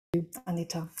you,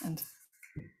 Aneta, and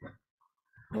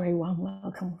very warm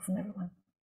welcome from everyone.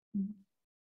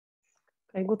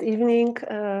 Okay, good evening.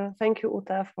 Thank you,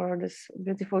 Uta, for this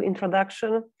beautiful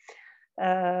introduction.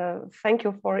 Thank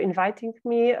you for inviting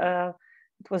me.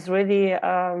 It was really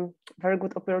a very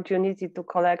good opportunity to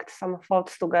collect some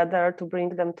thoughts together, to bring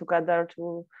them together,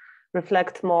 to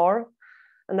reflect more.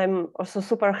 And I'm also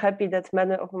super happy that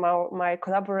many of my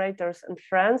collaborators and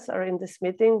friends are in this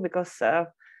meeting, because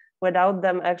without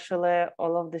them, actually,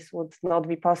 all of this would not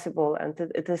be possible. And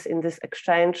it is in this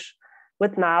exchange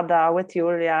with Nada, with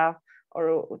Julia,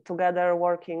 or together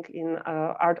working in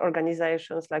art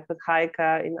organizations like with Heike,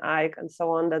 in Ike, and so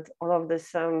on, that all of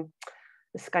this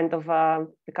this kind of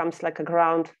becomes like a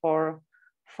ground for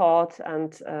thought,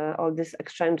 and all these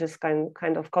exchanges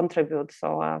kind of contribute.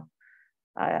 So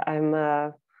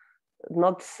I'm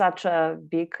not such a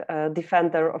big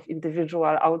defender of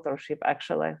individual authorship,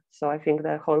 actually. So I think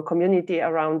the whole community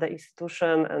around the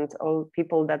institution and all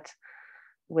people that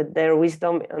with their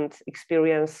wisdom and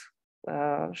experience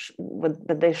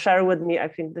that they share with me, I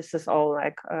think this is all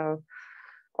like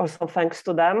also thanks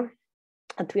to them.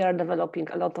 And we are developing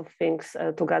a lot of things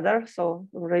together. So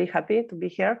I'm really happy to be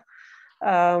here.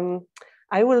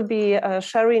 I will be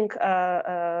sharing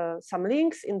some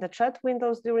links in the chat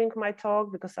windows during my talk,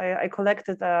 because I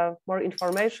collected more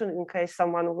information in case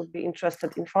someone would be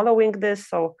interested in following this.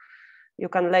 So you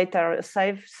can later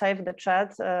save the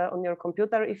chat on your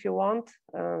computer if you want.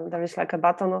 There is like a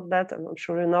button of that, I'm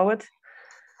sure you know it.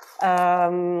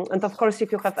 And of course,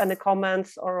 if you have any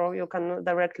comments, or you can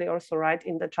directly also write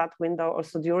in the chat window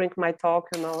also during my talk.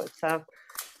 You know, it's a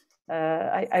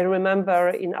I remember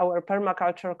in our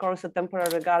permaculture course, a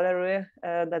temporary gallery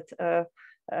that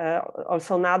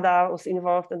also Nada was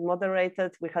involved and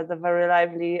moderated. We had a very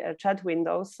lively chat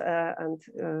windows, and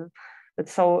with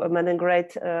so many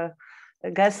great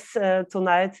guests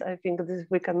tonight. I think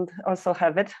we can also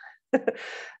have it.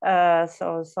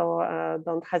 So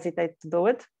don't hesitate to do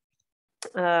it.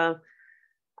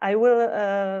 I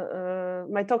will.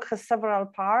 My talk has several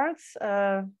parts,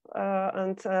 and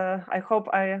I hope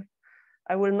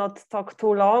I will not talk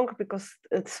too long, because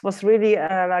it was really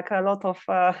like a lot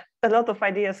of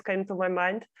ideas came to my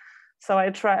mind. So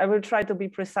I will try to be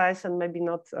precise, and maybe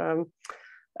not.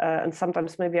 And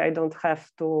sometimes maybe I don't have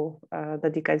to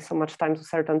dedicate so much time to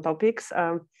certain topics.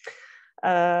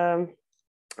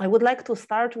 I would like to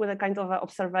start with a kind of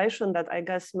observation that I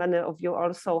guess many of you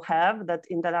also have, that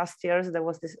in the last years there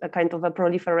was this a kind of a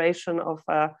proliferation of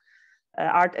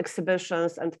art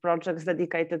exhibitions and projects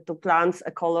dedicated to plants,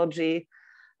 ecology.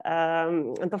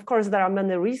 And of course, there are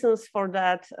many reasons for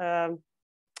that.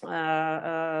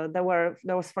 There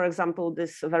was, for example,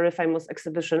 this very famous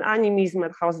exhibition Animism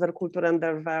at Haus der Kultur und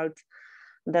der Welt,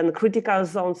 then critical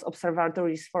zones,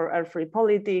 observatories for air-free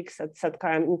politics at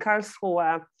ZKM in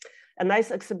Karlsruhe, a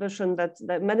nice exhibition that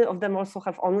many of them also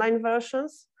have online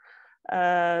versions.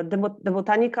 The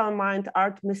Botanical Mind,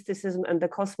 Art, Mysticism, and the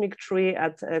Cosmic Tree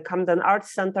at Camden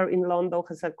Arts Centre in London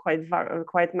has a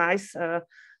quite nice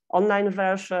online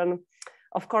version.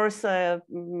 Of course,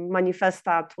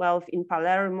 Manifesta 12 in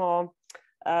Palermo.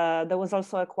 There was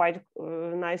also a quite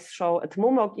nice show at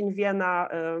MUMOK in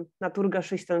Vienna,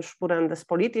 Naturgeschichtenspuren des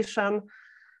Politischen.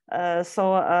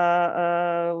 So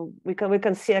we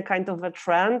can see a kind of a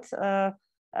trend,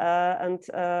 and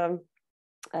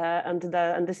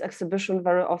this exhibition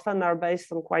very often are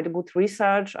based on quite good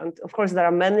research. And of course there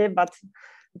are many, but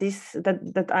this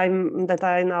that I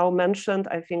now mentioned,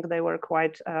 I think they were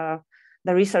quite.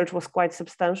 The research was quite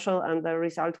substantial, and the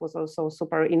result was also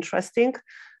super interesting.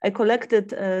 I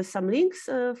collected some links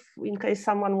in case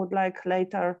someone would like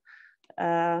later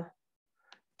to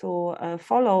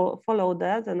follow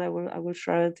that, and I will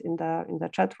share it in the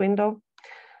chat window.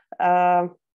 Of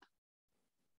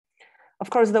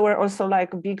course, there were also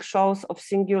like big shows of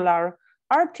singular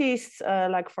artists,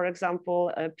 like for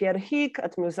example Pierre Hick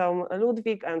at Museum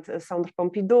Ludwig and Centre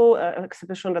Pompidou,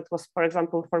 exhibition that was, for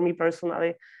example, for me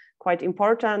personally quite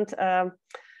important.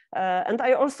 And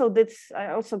I also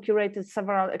curated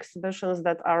several exhibitions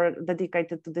that are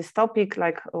dedicated to this topic,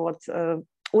 like what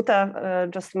Uta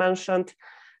just mentioned.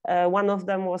 One of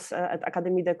them was at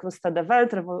Académie des Künste der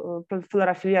Welt,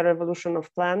 Florophilia Revolution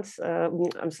of Plants.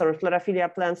 I'm sorry, Florophilia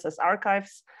Plants as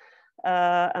Archives.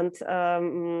 And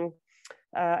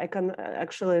I can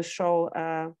actually show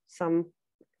some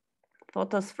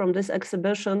photos from this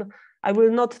exhibition. I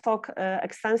will not talk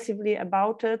extensively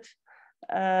about it,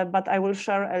 but I will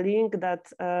share a link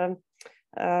that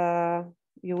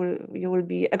you will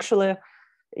be actually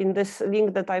in this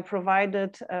link that I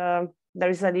provided. There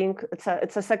is a link.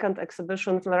 It's a second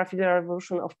exhibition, Florophilia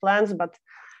Revolution of Plants, but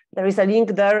There is a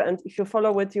link there, and if you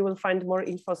follow it, you will find more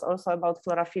info also about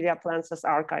Florophilia plants as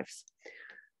archives.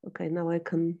 Okay, now I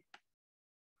can.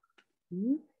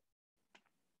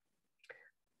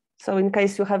 So in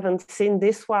case you haven't seen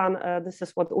this one, this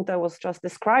is what Ute was just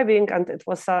describing, and it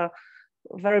was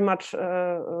very much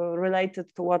related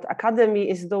to what academy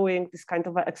is doing, this kind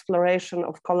of exploration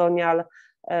of colonial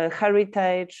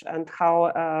heritage and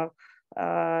how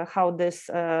this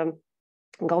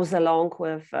goes along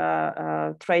with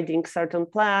trading certain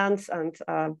plants and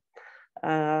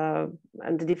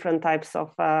different types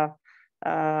of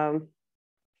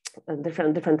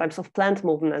different types of plant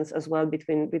movements as well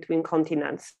between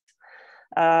continents.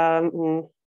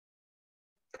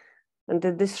 And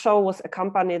this show was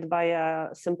accompanied by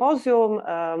a symposium,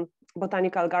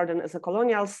 Botanical Garden as a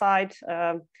Colonial Site,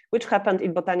 which happened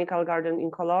in Botanical Garden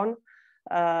in Cologne,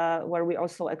 where we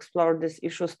also explored these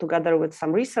issues together with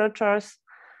some researchers.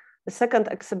 The second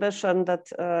exhibition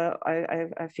that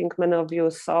I think many of you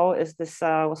saw is this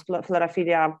was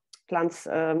Florophilia Plants,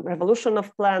 Revolution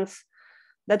of Plants.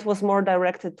 That was more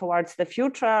directed towards the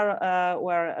future,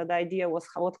 where the idea was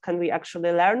what can we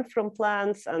actually learn from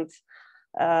plants, and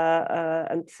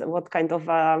what kind of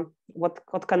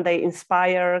what can they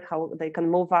inspire, how they can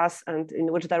move us, and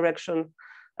in which direction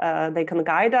they can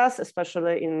guide us,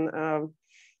 especially in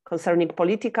concerning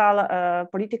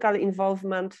political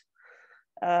involvement.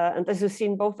 And as you see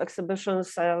in both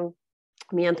exhibitions,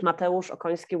 me and Mateusz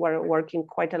Okoński were working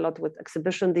quite a lot with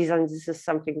exhibition design. This is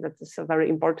something that is very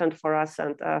important for us,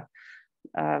 and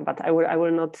but I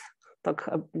will not talk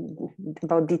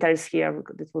about details here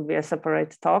because it would be a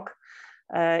separate talk.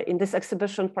 In this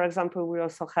exhibition, for example, we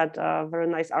also had a very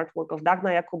nice artwork of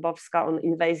Dagna Jakubowska on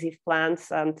invasive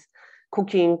plants and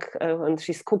cooking, and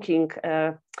she's cooking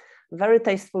very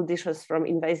tasteful dishes from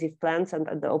invasive plants, and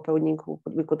at the opening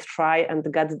we could try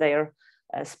and get their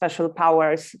special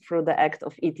powers through the act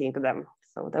of eating them.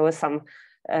 So there were some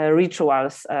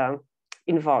rituals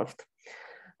involved.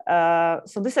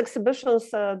 So these exhibitions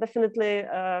definitely,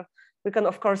 we can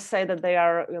of course say that they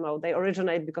are, they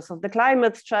originate because of the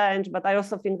climate change, but I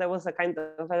also think there was a kind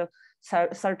of a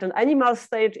certain animal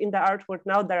stage in the artwork.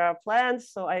 Now there are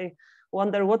plants, so I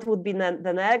wonder what would be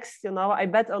the next. I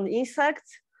bet on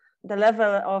insects. The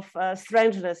level of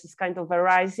strangeness is kind of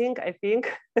rising, I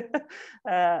think,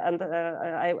 and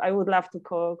I would love to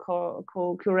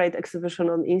curate exhibition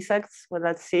on insects. Well,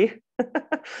 let's see.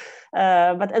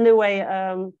 But anyway,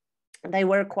 they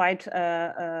were quite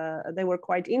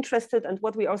interested, and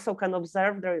what we also can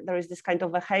observe, there is this kind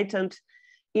of a heightened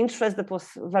interest that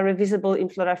was very visible in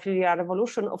Florophilia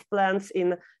Revolution of Plants,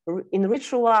 in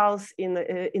rituals, in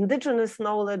indigenous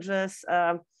knowledges.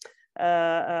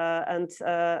 And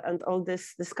all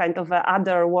this kind of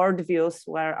other worldviews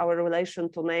where our relation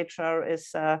to nature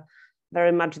is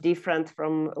very much different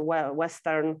from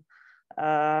Western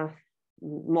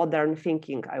modern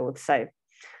thinking, I would say.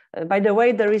 By the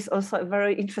way, there is also a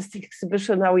very interesting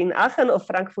exhibition now in Aachen of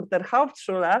Frankfurter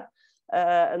Hauptschule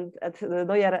and at the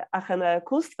Neue Aachen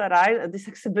Kunstverein. This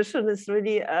exhibition is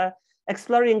really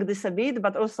exploring this a bit,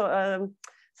 but also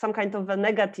some kind of a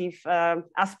negative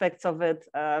aspects of it,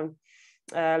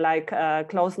 like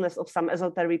closeness of some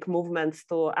esoteric movements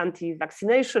to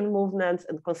anti-vaccination movements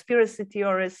and conspiracy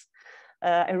theories.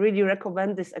 I really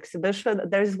recommend this exhibition.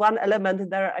 There is one element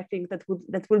there, I think, that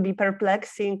will be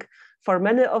perplexing for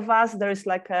many of us. There is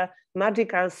like a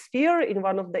magical sphere in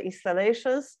one of the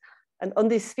installations, and on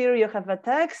this sphere you have a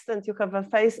text, and you have a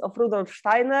face of Rudolf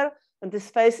Steiner, and this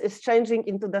face is changing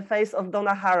into the face of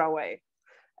Donna Haraway.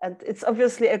 And it's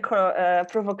obviously a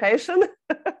provocation,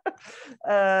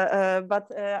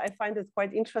 but I find it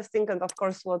quite interesting. And of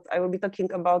course, what I will be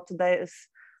talking about today is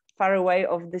far away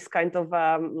of this kind of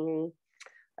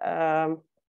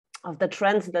the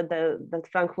trends that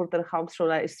Frankfurter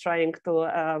Hauptschule is trying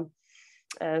to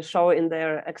show in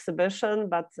their exhibition.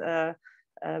 But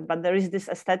there is this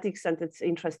aesthetics, and it's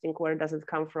interesting where does it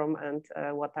come from, and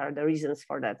what are the reasons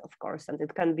for that, of course. And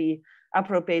it can be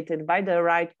appropriated by the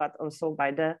right, but also by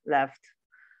the left,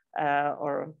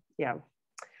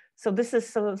 So this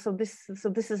is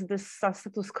this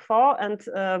status quo, and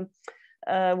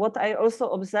what I also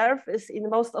observe is in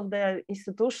most of the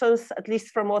institutions, at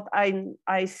least from what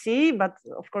I see, but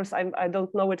of course I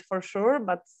don't know it for sure,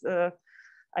 but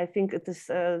I think it is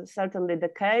certainly the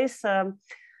case.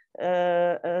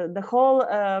 The whole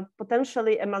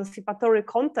potentially emancipatory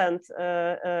content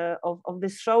of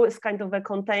this show is kind of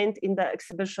contained in the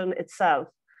exhibition itself.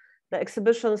 The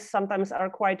exhibitions sometimes are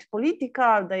quite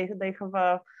political. They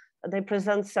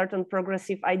present certain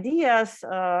progressive ideas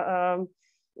and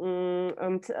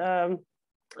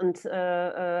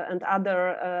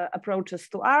other approaches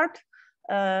to art.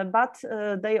 but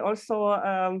they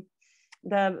also,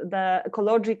 the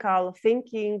ecological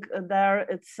thinking there,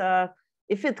 it's,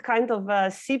 if it kind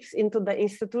of seeps into the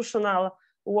institutional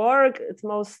work, it's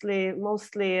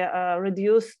mostly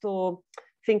reduced to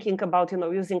thinking about,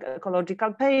 using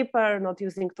ecological paper, not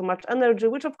using too much energy,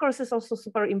 which of course is also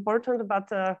super important,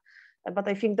 but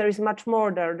I think there is much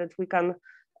more there that we can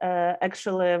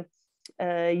actually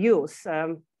use.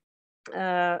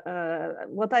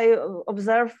 What I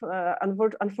observe,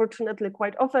 unfortunately,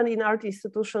 quite often in art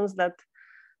institutions, that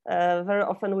very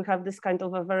often we have this kind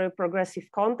of a very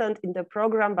progressive content in the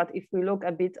program, but if we look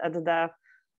a bit at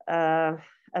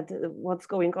what's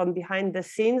going on behind the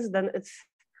scenes, then it's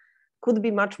could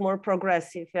be much more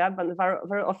progressive, yeah. But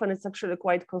very often it's actually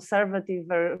quite conservative,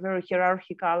 very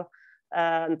hierarchical,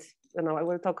 and I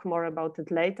will talk more about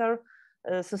it later.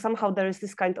 So somehow there is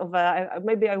this kind of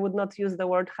maybe I would not use the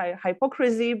word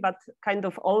hypocrisy, but kind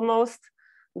of almost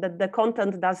that the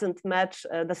content doesn't match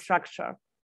the structure,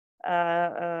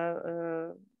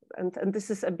 and this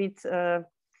is a bit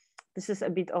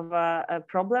of a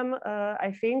problem,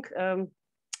 I think.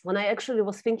 When I actually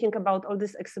was thinking about all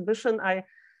this exhibition, I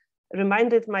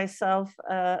reminded myself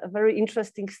a very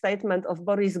interesting statement of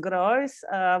Boris Groys,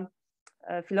 a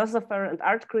philosopher and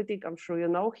art critic. I'm sure you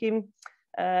know him.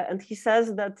 And he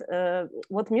says that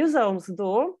what museums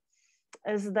do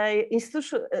is they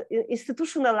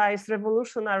institutionalize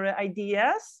revolutionary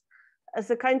ideas as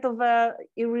a kind of a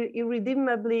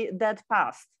irredeemably dead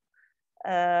past.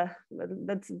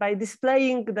 That by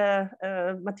displaying the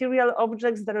material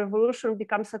objects, the revolution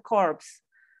becomes a corpse.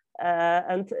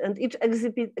 And each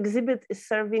exhibit is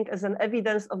serving as an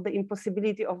evidence of the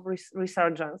impossibility of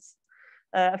resurgence.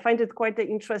 I find it quite an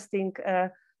interesting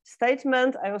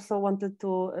statement. I also wanted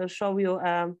to show you,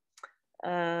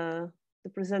 to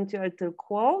present you a little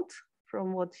quote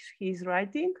from what he's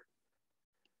writing.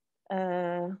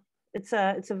 It's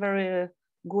a very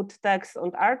good text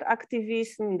on art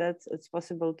activism that it's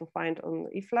possible to find on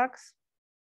eFlux.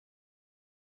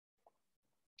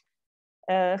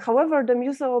 However, the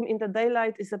museum in the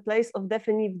daylight is a place of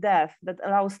definite death that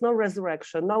allows no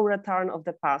resurrection, no return of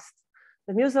the past.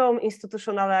 The museum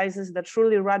institutionalizes the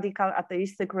truly radical,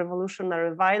 atheistic,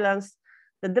 revolutionary violence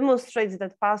that demonstrates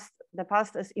that the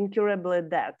past as incurably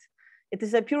dead. It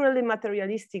is a purely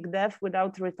materialistic death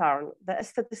without return. The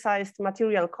aestheticized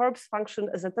material corpse functions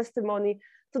as a testimony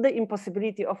to the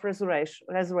impossibility of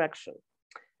resurrection.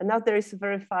 And now there is a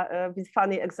very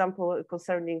funny example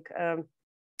concerning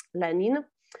Lenin.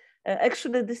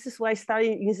 Actually, this is why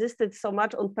Stalin insisted so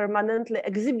much on permanently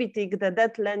exhibiting the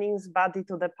dead Lenin's body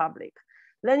to the public.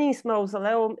 Lenin's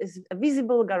mausoleum is a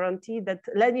visible guarantee that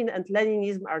Lenin and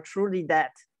Leninism are truly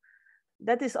dead.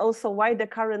 That is also why the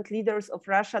current leaders of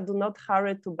Russia do not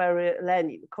hurry to bury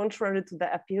Lenin, contrary to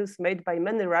the appeals made by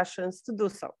many Russians to do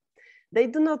so. They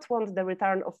do not want the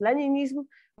return of Leninism,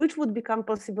 which would become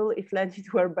possible if Lenin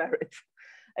were buried.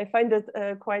 I find it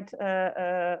quite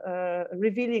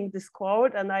revealing, this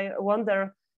quote, and I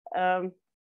wonder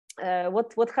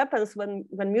what happens when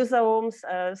museums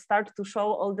start to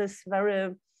show all these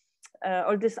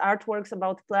artworks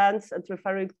about plants and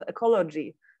referring to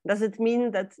ecology. Does it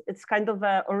mean that it's kind of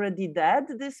already dead,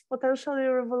 this potentially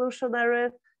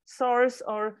revolutionary source,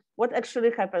 or what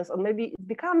actually happens? Or maybe it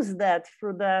becomes dead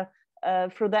through the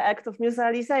act of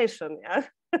musealization. Yeah.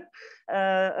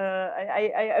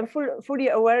 I'm fully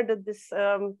aware that this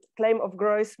claim of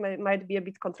Groys might be a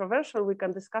bit controversial. We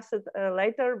can discuss it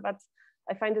later, but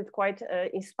I find it quite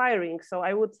inspiring. So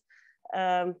I would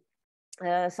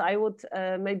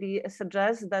maybe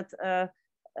suggest that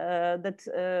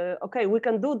okay, we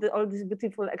can do all these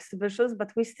beautiful exhibitions,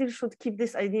 but we still should keep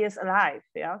these ideas alive,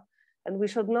 yeah. And we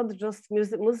should not just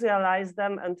musealize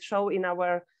them and show in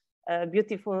our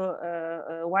beautiful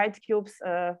white cubes.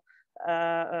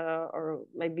 Or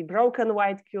maybe broken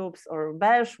white cubes or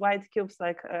beige white cubes,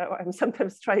 like I'm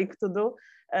sometimes trying to do.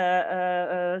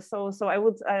 So I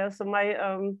would. So my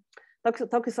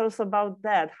talk is also about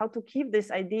that: how to keep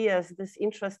these ideas, this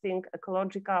interesting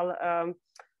ecological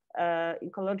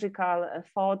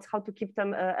thoughts, how to keep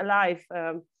them alive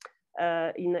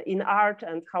in art,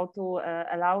 and how to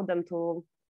allow them to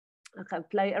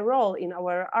play a role in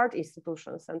our art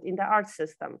institutions and in the art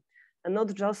system, and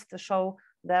not just show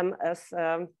them as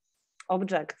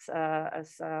objects,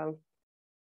 as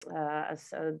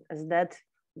dead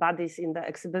bodies in the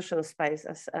exhibition space,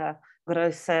 as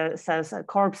Groys says,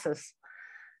 corpses.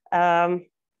 So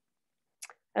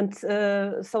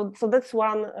that's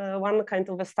one kind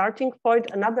of a starting point.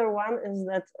 Another one is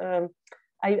that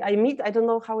I meet, I don't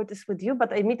know how it is with you,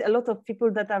 but I meet a lot of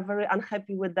people that are very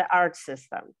unhappy with the art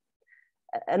system.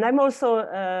 And I'm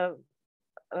also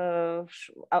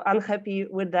unhappy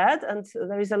with that, and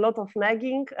there is a lot of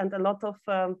nagging and a lot of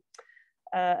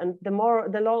and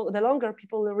the longer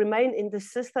people remain in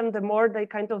this system, the more they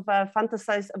kind of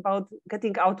fantasize about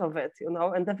getting out of it,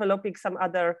 and developing some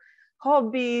other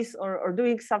hobbies or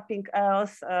doing something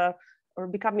else, or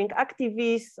becoming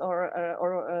activists or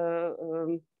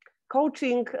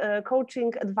coaching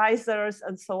advisors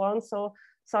and so on. So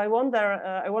I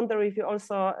wonder if you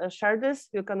also share this.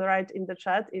 You can write in the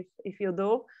chat if you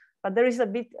do. But there is a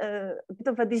bit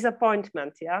of a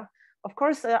disappointment, yeah. Of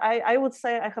course, I would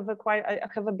say I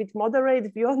have a bit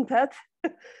moderate view on that,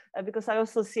 because I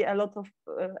also see a lot of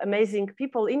amazing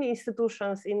people in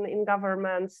institutions, in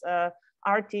governments,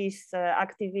 artists,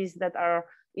 activists that are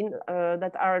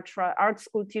art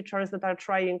school teachers that are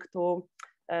trying to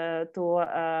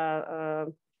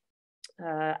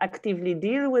actively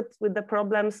deal with the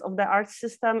problems of the art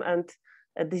system and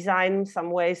design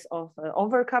some ways of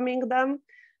overcoming them.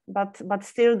 But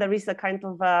still, there is a kind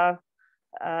of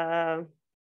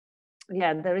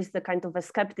there is the kind of a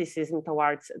skepticism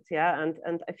towards it, yeah.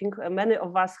 And I think many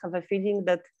of us have a feeling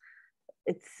that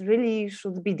it really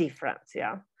should be different,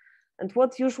 yeah. And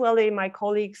what usually my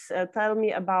colleagues tell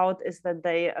me about is that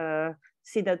they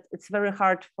see that it's very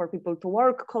hard for people to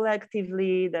work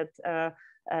collectively, that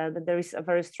there is a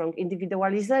very strong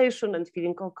individualization and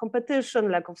feeling of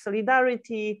competition, lack of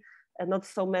solidarity, and not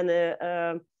so many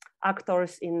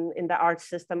actors in the art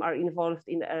system are involved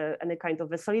in any kind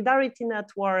of a solidarity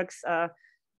networks.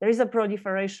 There is a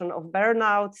proliferation of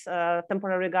burnouts.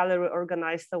 Temporary Gallery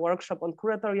organized a workshop on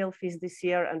curatorial fees this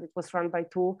year, and it was run by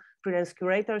 2 freelance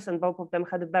curators, and both of them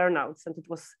had burnouts, and it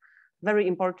was very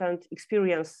important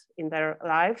experience in their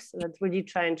lives that really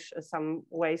changed some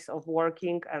ways of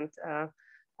working and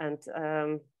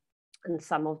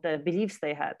some of the beliefs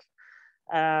they had.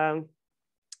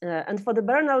 And for the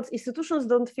burnouts, institutions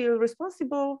don't feel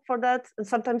responsible for that, and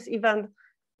sometimes even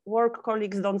work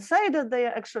colleagues don't say that they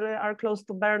actually are close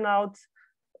to burnout.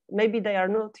 Maybe they are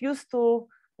not used to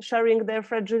sharing their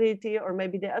fragility, or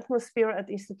maybe the atmosphere at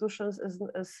institutions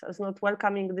is not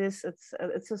welcoming this.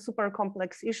 It's a super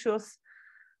complex issues.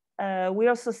 We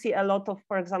also see a lot of,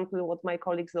 for example, what my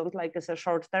colleagues don't like is a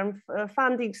short-term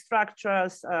funding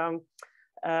structures,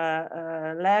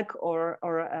 lack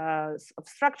of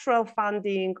structural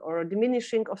funding, or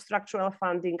diminishing of structural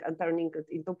funding and turning it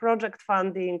into project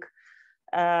funding.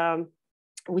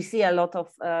 We see a lot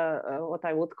of what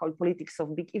I would call politics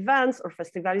of big events or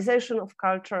festivalization of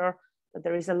culture.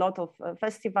 There is a lot of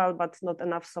festival, but not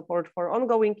enough support for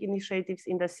ongoing initiatives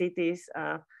in the cities.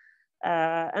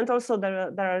 And also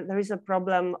there is a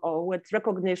problem with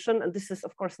recognition, and this is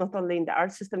of course not only in the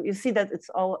art system. You see that it's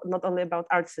all not only about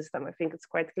art system. I think it's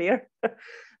quite clear.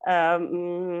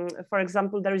 For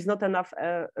example, there is not enough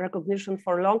recognition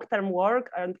for long-term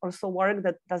work, and also work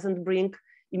that doesn't bring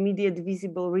immediate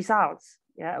visible results.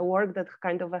 Yeah, a work that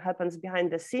kind of happens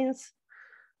behind the scenes,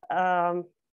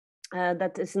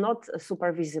 that is not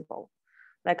super visible.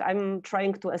 Like I'm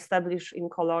trying to establish in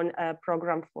Cologne a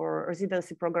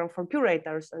residency program for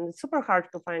curators, and it's super hard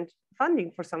to find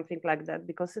funding for something like that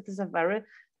because it is a very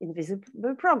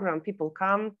invisible program. People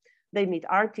come, they meet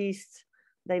artists,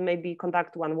 they maybe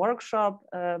conduct one workshop,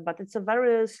 but it's a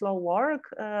very slow work,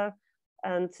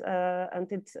 and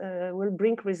it will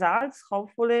bring results,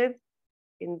 hopefully,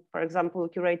 for example,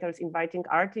 curators inviting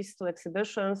artists to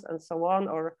exhibitions and so on,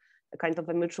 or a kind of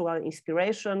a mutual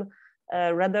inspiration.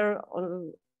 Rather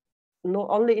not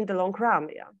only in the long run,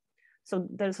 yeah. So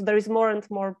there is more and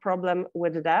more problem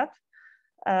with that.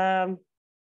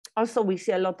 Also, we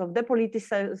see a lot of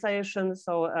depoliticization.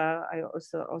 So I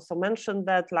also mentioned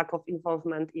that lack of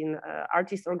involvement in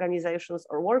artist organizations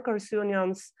or workers'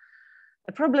 unions.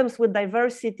 Problems with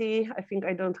diversity. I think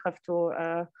I don't have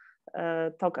to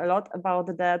talk a lot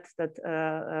about that. That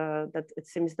it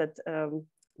seems that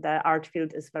the art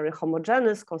field is very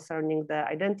homogeneous concerning the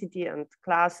identity and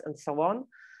class and so on.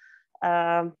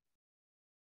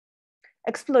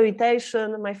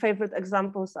 Exploitation. My favorite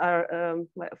example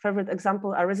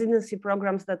are residency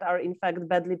programs that are in fact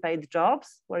badly paid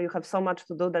jobs, where you have so much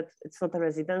to do that it's not a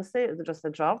residency, it's just a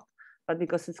job, but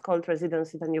because it's called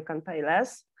residency, then you can pay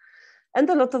less. And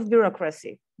a lot of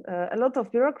bureaucracy. And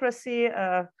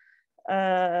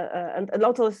a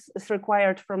lot is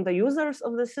required from the users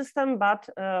of the system, but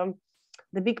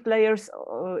the big players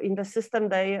in the system,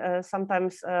 they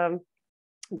sometimes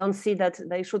don't see that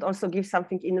they should also give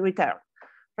something in return.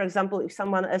 For example, if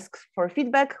someone asks for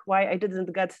feedback, why I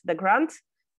didn't get the grant,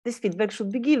 this feedback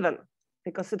should be given,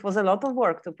 because it was a lot of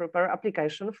work to prepare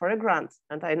application for a grant.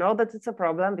 And I know that it's a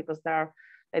problem because there are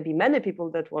maybe many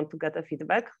people that want to get a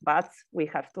feedback, but we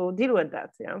have to deal with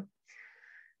that, yeah.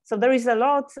 So there is a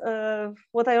lot.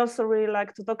 What I also really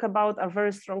like to talk about are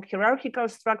very strong hierarchical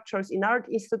structures in art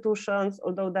institutions,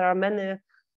 although there are many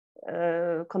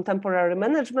contemporary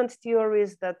management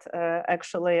theories that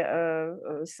actually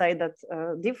say that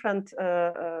different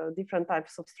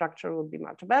types of structure would be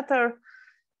much better.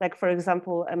 Like, for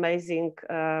example, amazing,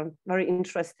 very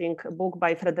interesting book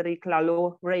by Frederic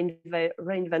Laloux,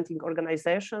 Reinventing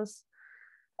Organizations.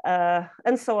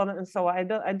 And so on and so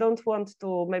on. I don't want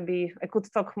to, maybe I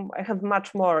could talk, I have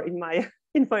much more in my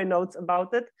notes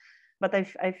about it, but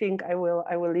I think I will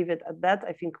leave it at that.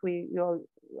 I think you all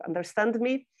understand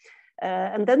me.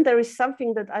 And then there is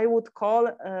something that I would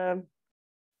call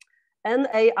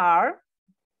NAR.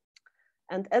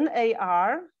 And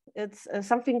NAR, it's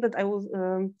something that I will,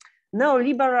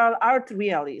 neoliberal art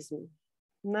realism.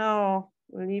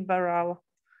 Neoliberal,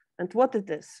 and what it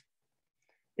is.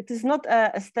 It is not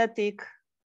aesthetic.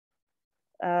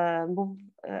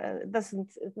 It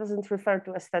doesn't refer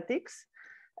to aesthetics.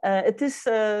 It is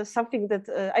something that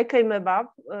I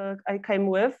came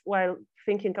with while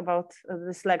thinking about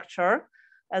this lecture,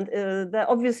 and the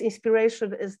obvious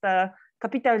inspiration is the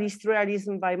Capitalist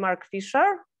Realism by Mark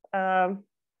Fisher,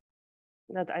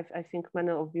 that I think many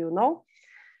of you know.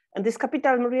 And this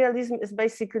capital realism is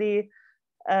basically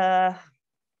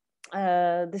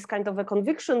this kind of a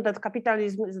conviction that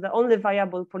capitalism is the only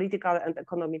viable political and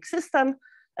economic system,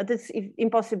 and it's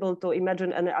impossible to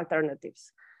imagine any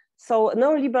alternatives. So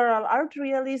neoliberal art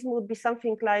realism would be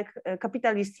something like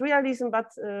capitalist realism,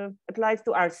 but applied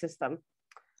to art system.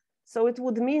 So it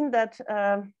would mean that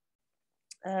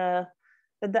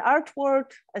that the art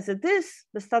world as it is,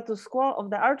 the status quo of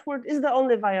the art world, is the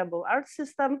only viable art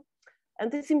system,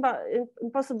 and it's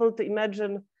impossible to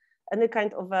imagine any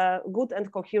kind of a good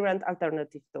and coherent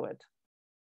alternative to it.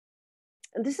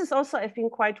 And this is also, I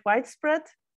think, quite widespread,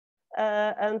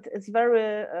 and it's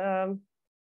very,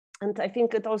 and I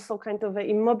think it also kind of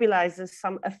immobilizes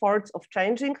some efforts of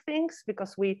changing things,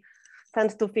 because we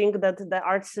tend to think that the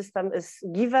art system is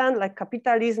given, like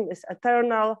capitalism is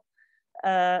eternal,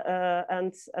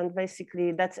 and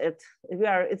basically that's it.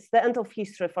 It's the end of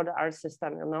history for the art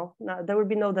system, you know. Now, there will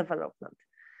be no development.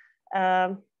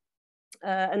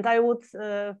 And I would,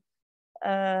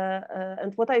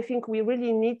 and what I think we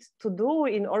really need to do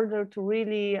in order to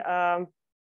really,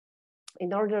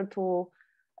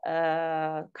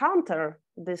 counter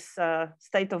this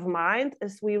state of mind,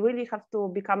 is we really have to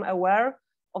become aware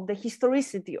of the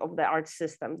historicity of the art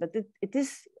system, that it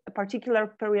is a particular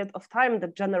period of time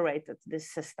that generated this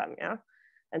system, yeah,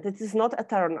 and it is not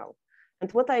eternal.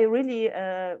 And what I really,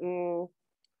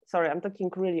 sorry, I'm talking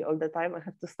really all the time, I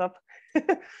have to stop.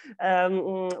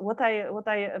 What I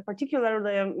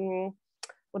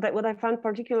found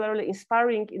particularly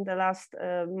inspiring in the last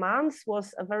months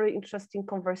was a very interesting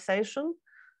conversation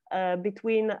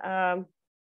between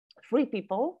three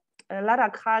people, Lara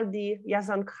Khaldi,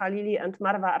 Yazan Khalili, and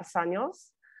Marwa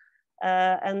Arsanios.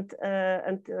 And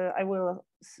I will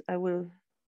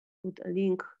put a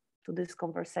link to this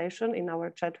conversation in our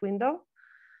chat window.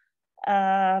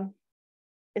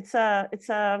 It's a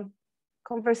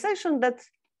conversation that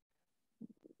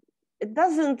it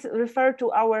doesn't refer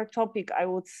to our topic, I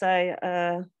would say,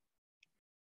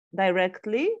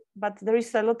 directly, but there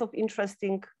is a lot of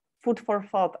interesting food for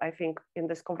thought, I think, in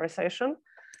this conversation,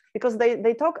 because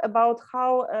they talk about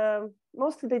how,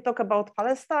 mostly they talk about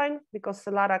Palestine, because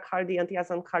Lara Khaldi and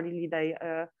Yazan Khalili, they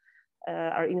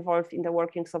are involved in the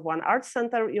workings of one art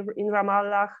center in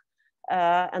Ramallah.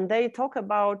 And they talk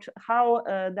about how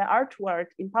the art world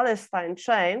in Palestine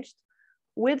changed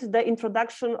with the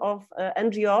introduction of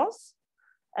NGOs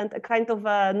and a kind of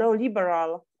a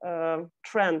neoliberal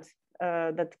trend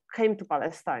that came to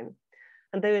Palestine.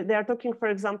 And they are talking, for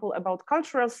example, about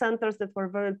cultural centers that were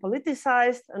very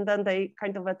politicized, and then they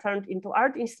kind of turned into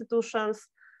art institutions.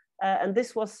 And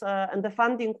this was, and the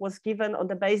funding was given on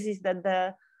the basis that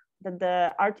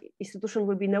the art institution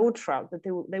will be neutral, that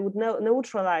they would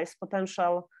neutralize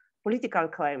potential political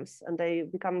claims, and they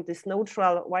become these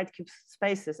neutral white cube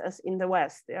spaces as in the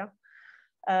West, yeah.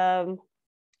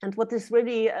 And what is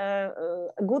really a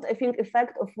good, I think,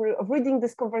 effect of reading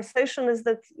this conversation is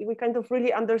that we kind of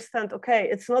really understand, okay,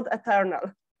 it's not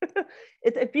eternal.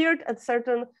 It appeared at a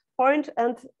certain point,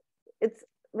 and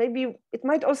maybe it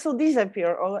might also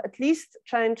disappear, or at least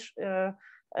change to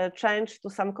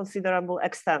some considerable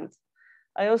extent.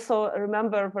 I also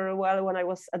remember very well when I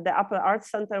was at the Apple Art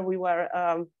Center, we were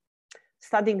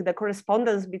studying the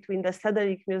correspondence between the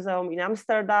Stedelijk Museum in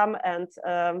Amsterdam and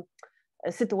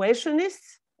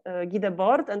situationists, Guy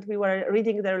Debord, and we were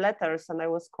reading their letters, and I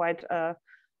was quite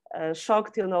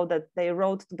shocked, you know, that they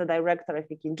wrote to the director, I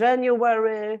think in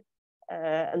January,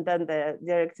 And then the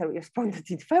director responded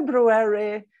in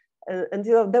February. And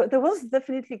you know, there was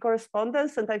definitely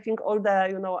correspondence, and I think all the,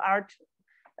 you know, art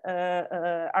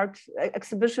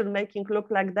exhibition making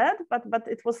looked like that, but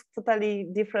it was totally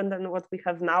different than what we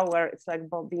have now, where it's like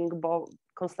being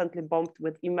constantly bombed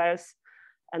with emails,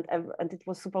 and it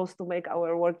was supposed to make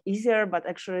our work easier, but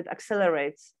actually it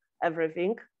accelerates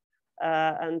everything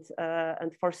and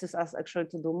forces us actually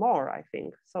to do more, I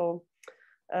think. So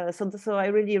so I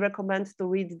really recommend to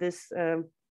read this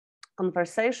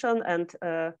conversation. And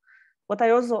what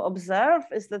I also observe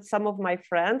is that some of my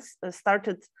friends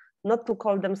started not to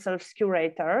call themselves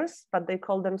curators, but they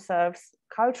call themselves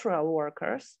cultural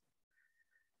workers.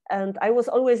 And I was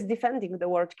always defending the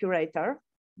word curator,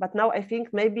 but now I think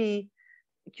maybe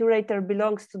curator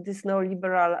belongs to this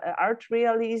neoliberal art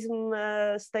realism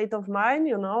state of mind.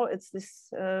 You know, it's this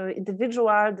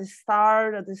individual, this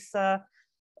star, this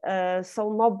so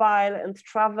mobile and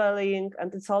traveling,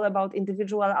 and it's all about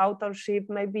individual authorship.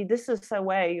 Maybe this is a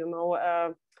way, you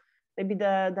know, maybe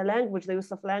the language, the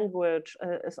use of language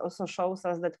also shows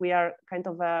us that we are kind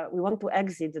of, we want to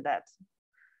exit that.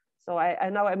 So I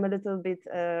know I'm a little bit,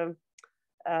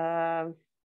 yeah,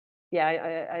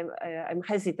 I'm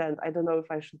hesitant. I don't know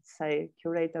if I should say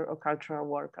curator or cultural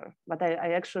worker, but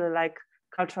I actually like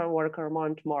cultural worker more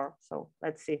and more. So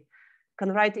let's see. You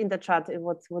can write in the chat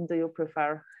what do you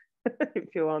prefer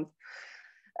if you want.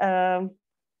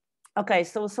 Okay,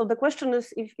 so the question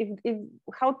is if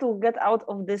how to get out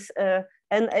of this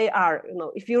NAR. You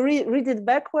know, if you read it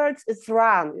backwards, it's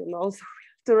run. You know, so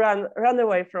to run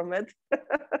away from it.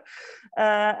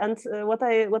 And what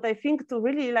I think to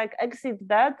really like exit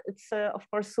that, it's of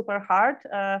course super hard.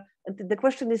 And the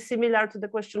question is similar to the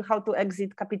question how to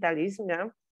exit capitalism. Yeah,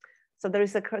 so there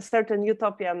is a certain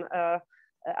utopian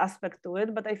aspect to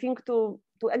it, but I think to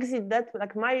exit that,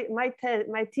 like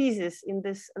my thesis in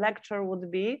this lecture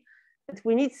would be that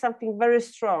we need something very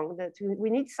strong, that we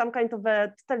need some kind of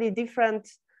a totally different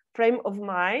frame of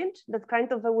mind that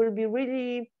kind of will be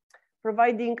really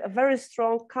providing a very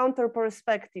strong counter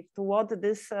perspective to what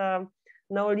this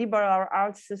neoliberal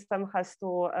art system has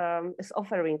to is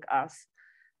offering us.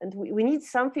 And we need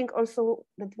something also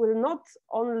that will not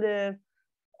only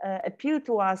appeal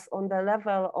to us on the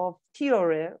level of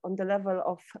theory, on the level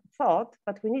of thought,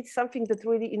 but we need something that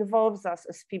really involves us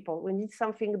as people. We need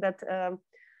something that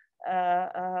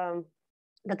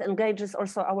that engages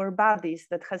also our bodies,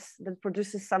 that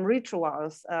produces some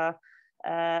rituals,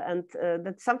 and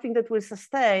that's something that will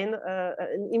sustain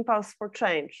an impulse for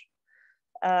change.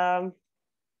 So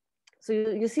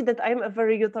you see that I'm a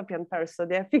very utopian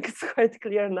person. I think it's quite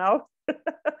clear now.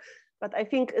 But I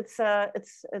think it's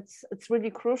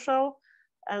really crucial.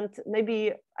 And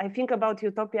maybe I think about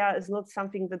utopia as not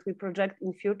something that we project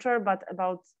in future, but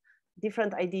about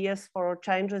different ideas for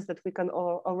changes that we can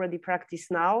already practice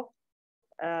now.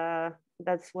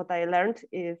 That's what I learned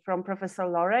from Professor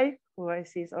Lorey, who I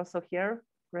see is also here.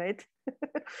 Great.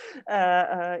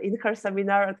 In her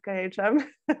seminar at KHM.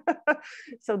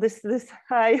 So this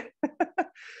hi.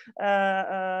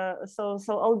 So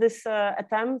all these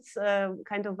attempts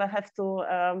kind of have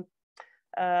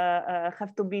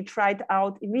to be tried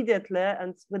out immediately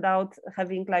and without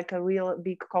having like a real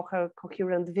big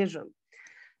coherent vision.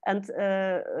 And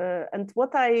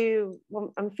what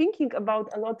I'm thinking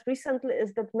about a lot recently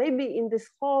is that maybe in this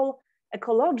whole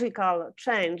ecological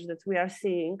change that we are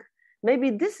seeing, maybe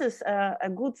this is a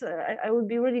good, I would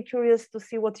be really curious to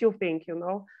see what you think, you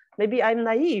know. Maybe I'm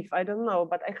naive, I don't know,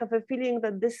 but I have a feeling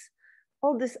that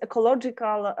all this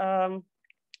ecological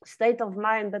state of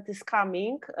mind that is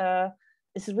coming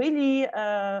is really,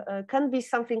 can be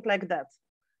something like that.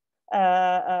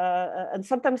 And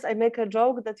sometimes I make a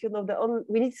joke that, you know,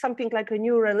 we need something like a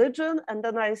new religion. And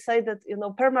then I say that, you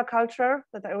know, permaculture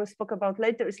that I will spoke about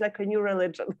later is like a new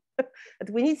religion. That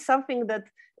we need something that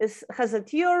has a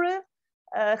theory,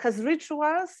 has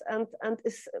rituals, and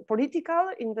is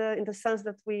political in the sense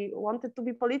that we want it to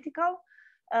be political,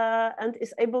 and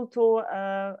is able to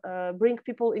bring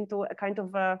people into a kind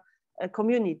of a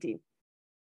community.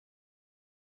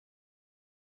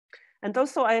 And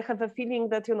also I have a feeling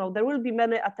that, you know, there will be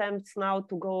many attempts now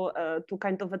to go to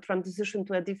kind of a transition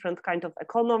to a different kind of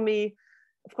economy.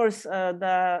 Of course,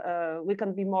 we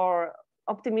can be more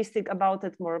optimistic about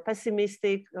it, more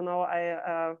pessimistic. You know,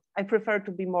 I prefer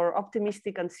to be more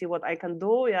optimistic and see what I can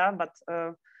do. Yeah, but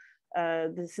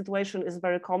the situation is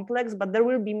very complex. But there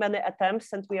will be many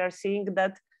attempts, and we are seeing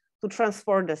that to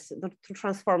transform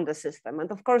the system.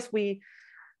 And of course, we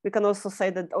can also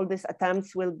say that all these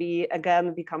attempts will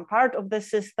become part of the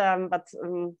system. But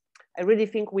I really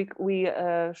think we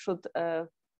should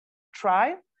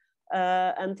try.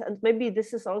 and maybe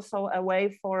this is also a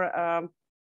way for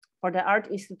the art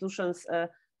institutions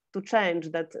to change,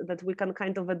 that we can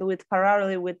kind of do it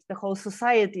parallelly with the whole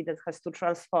society that has to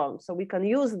transform. So we can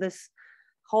use this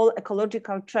whole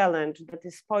ecological challenge that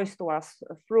is posed to us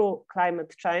through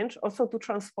climate change also to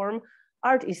transform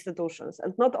art institutions,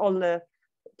 and not only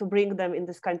to bring them in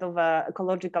this kind of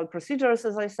ecological procedures,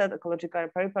 as I said, ecological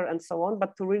paper and so on,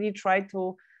 but to really try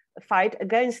to fight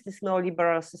against this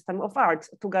neoliberal system of art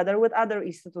together with other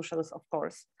institutions, of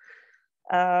course.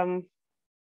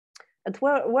 And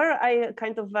where I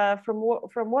kind of from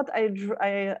what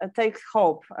I take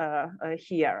hope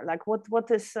here, like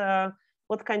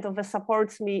what kind of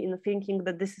supports me in thinking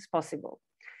that this is possible.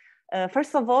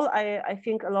 First of all, I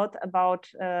think a lot about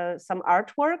some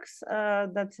artworks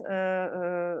that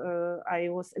I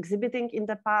was exhibiting in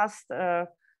the past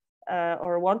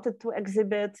or wanted to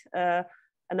exhibit.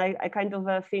 And I kind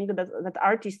of think that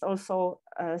artists also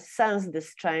sense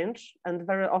this change, and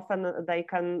very often they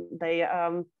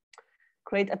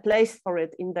create a place for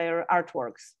it in their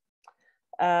artworks.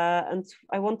 And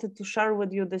I wanted to share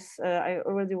with you this, I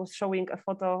already was showing a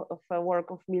photo of a work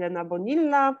of Milena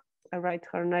Bonilla. I write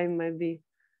her name maybe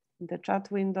in the chat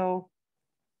window.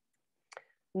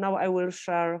 Now I will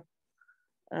share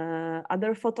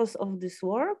other photos of this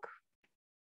work.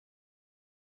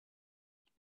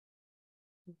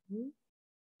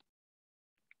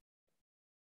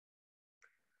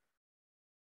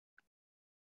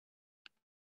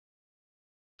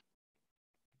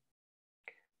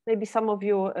 Maybe some of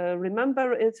you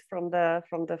remember it from the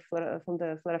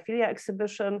Florophilia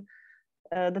exhibition.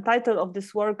 The title of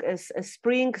this work is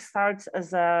 "Spring Starts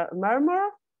as a Murmur,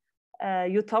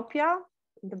 Utopia,"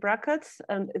 in the brackets,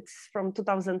 and it's from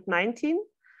 2019.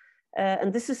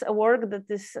 And this is a work that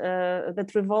is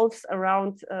that revolves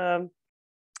around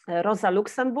Rosa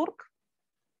Luxemburg,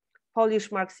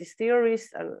 Polish Marxist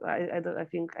theorist. I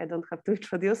think I don't have to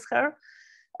introduce her.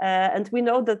 And we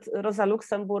know that Rosa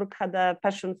Luxemburg had a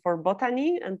passion for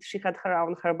botany, and she had her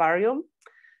own herbarium.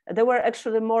 There were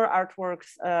actually more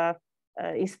artworks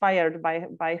inspired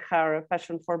by her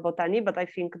passion for botany, but I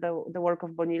think the work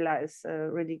of Bonilla is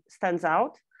really stands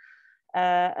out.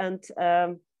 And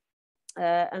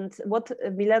what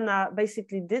Milena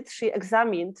basically did, she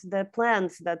examined the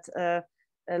plants that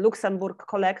Luxemburg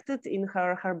collected in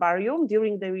her herbarium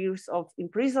during the years of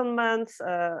imprisonment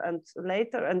and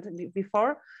later and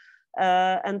before.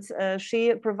 And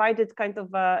she provided kind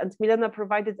of, and Milena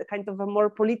provided a kind of a more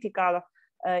political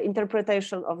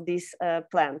interpretation of these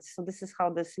plants. So this is how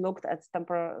this looked at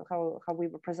how we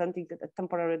were presenting it at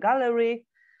Temporary Gallery.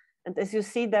 And as you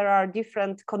see, there are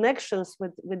different connections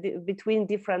between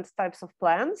different types of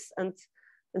plants, and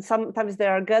sometimes they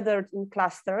are gathered in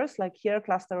clusters, like here,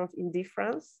 cluster of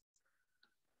indifference.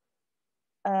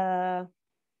 Yeah.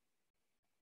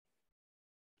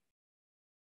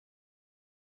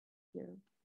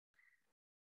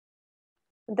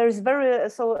 There's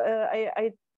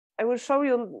I will show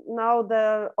you now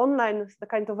the online, the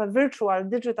kind of a virtual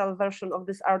digital version of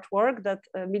this artwork that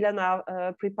Milena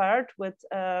prepared with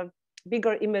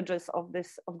bigger images of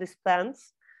these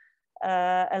plants.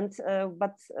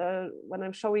 But when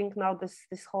I'm showing now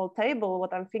this whole table,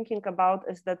 what I'm thinking about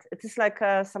is that it is like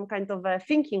some kind of a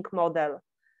thinking model,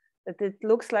 that it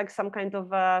looks like some kind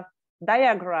of a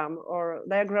diagram or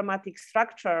diagrammatic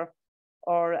structure,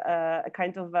 or a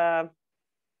kind of a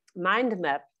mind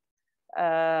map,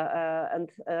 and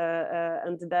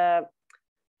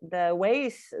the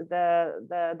ways,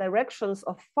 the directions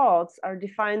of thoughts are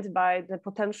defined by the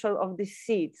potential of these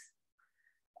seeds.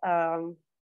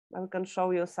 I can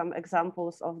show you some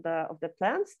examples of the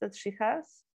plants that she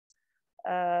has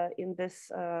in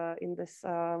this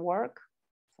work.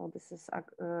 So this is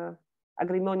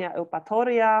Agrimonia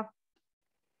eupatoria,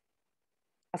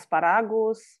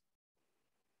 asparagus,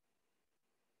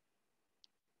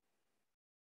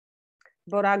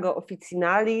 Borago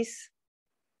officinalis,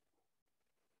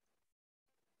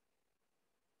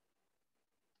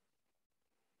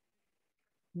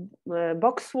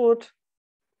 boxwood.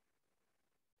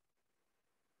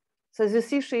 So as you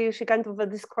see, she kind of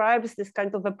describes this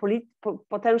kind of a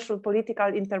potential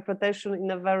political interpretation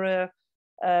in a very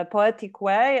poetic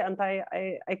way, and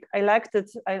I liked it.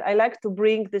 I like to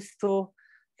bring these two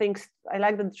things. I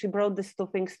like that she brought these two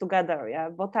things together, yeah,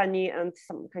 botany and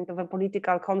some kind of a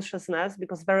political consciousness,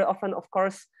 because very often, of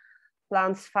course,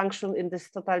 plants function in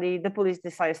this totally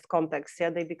depoliticized context.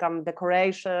 Yeah, they become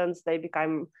decorations, they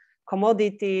become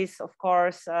commodities, of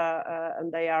course,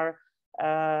 and they are.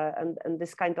 And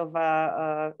this kind of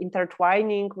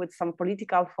intertwining with some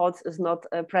political thoughts is not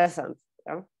present.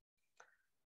 Yeah?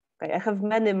 Okay, I have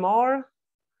many more.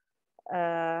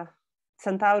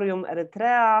 Centaurum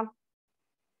erythrea.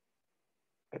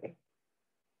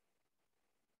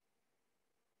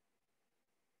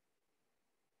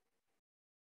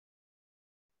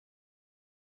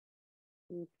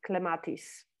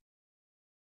 Clematis.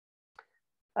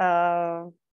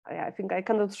 I think I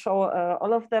cannot show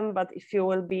all of them, but if you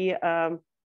will be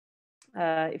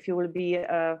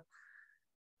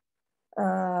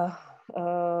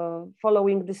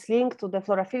following this link to the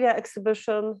Florophilia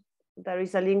exhibition, there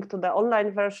is a link to the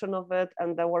online version of it,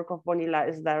 and the work of Bonilla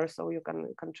is there, so you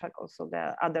can check also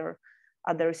the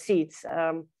other seeds.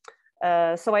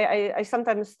 So I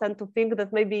sometimes tend to think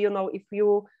that maybe, you know, if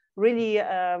you really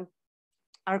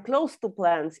are close to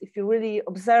plants, if you really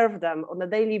observe them on a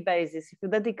daily basis, if you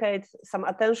dedicate some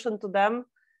attention to them,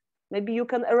 maybe you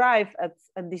can arrive at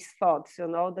these thoughts, you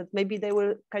know, that maybe they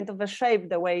will kind of shape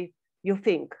the way you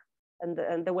think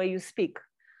and the way you speak.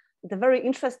 The very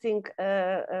interesting,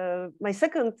 my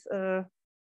second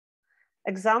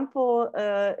example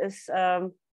is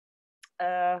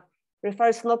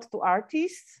refers not to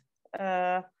artists,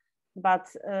 but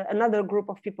another group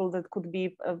of people that could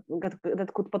be that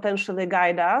could potentially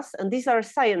guide us, and these are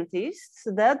scientists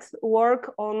that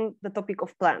work on the topic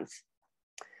of plants.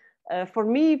 For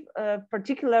me,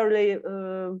 particularly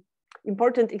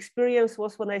important experience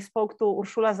was when I spoke to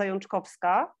Urszula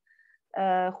Zajączkowska,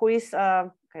 who is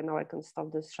okay. Now I can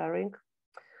stop this sharing.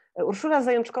 Urszula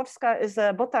Zajączkowska is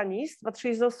a botanist, but she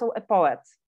is also a poet,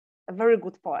 a very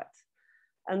good poet.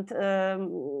 And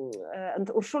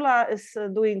Urszula is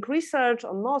doing research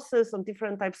on mosses, on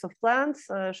different types of plants.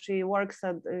 She works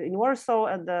in Warsaw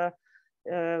at the,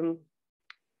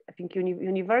 I think,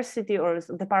 university or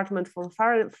department for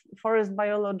forest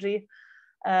biology.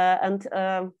 And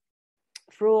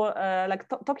through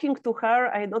talking to her,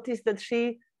 I noticed that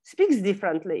she speaks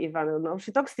differently, even, you know,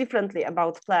 she talks differently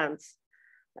about plants.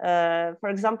 For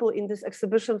example, in this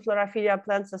exhibition, Florophilia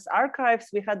Plants as Archives,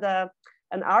 we had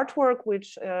an artwork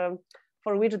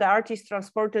for which the artist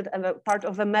transported a part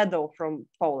of a meadow from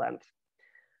Poland.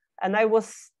 And I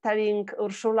was telling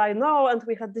Urszula, no, and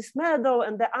we had this meadow,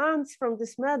 and the ants from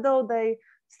this meadow, they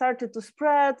started to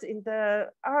spread in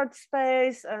the art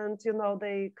space, and, you know,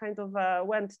 they kind of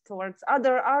went towards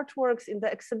other artworks in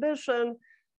the exhibition.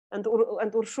 And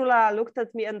Urszula looked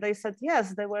at me and they said,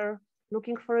 yes, they were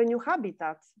looking for a new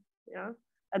habitat. Yeah.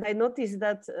 And I noticed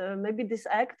that maybe this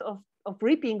act of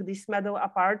ripping this meadow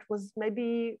apart was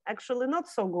maybe actually not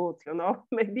so good, you know.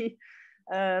 Maybe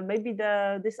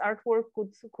this artwork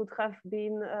could have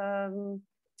been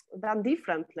done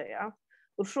differently. Yeah?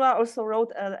 Urszula also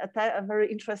wrote a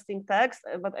very interesting text,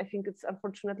 but I think it's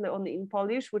unfortunately only in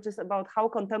Polish, which is about how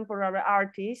contemporary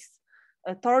artists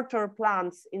torture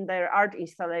plants in their art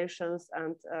installations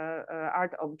and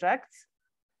art objects.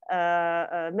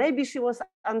 Maybe she was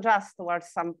unjust towards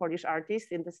some Polish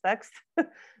artists in this text,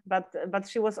 but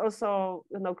she was also,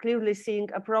 you know, clearly seeing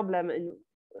a problem in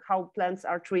how plants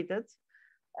are treated.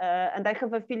 And I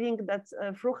have a feeling that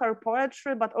through her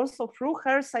poetry, but also through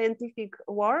her scientific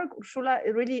work, Urszula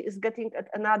really is getting at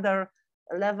another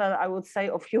level, I would say,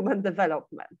 of human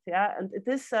development. Yeah, and it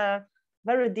is a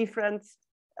very different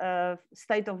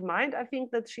state of mind, I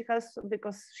think, that she has,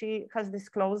 because she has this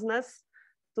closeness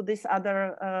to this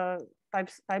other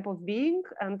type of being,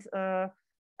 and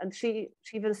she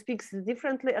even speaks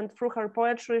differently, and through her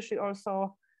poetry she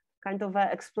also kind of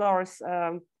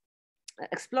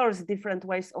explores different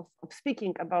ways of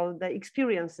speaking about the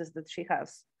experiences that she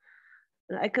has.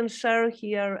 And I can share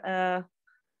here, I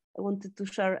wanted to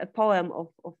share a poem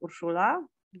of Urszula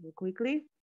quickly.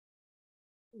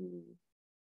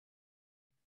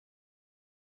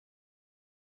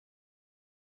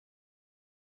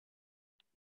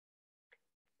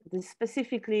 This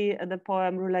specifically, the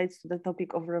poem relates to the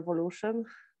topic of revolution,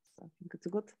 so I think it's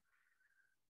good.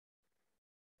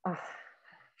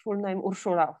 Full name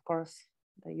Urszula, of course,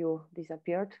 the U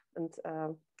disappeared. And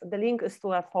the link is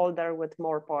to a folder with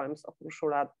more poems of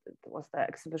Urszula. It was the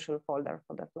exhibition folder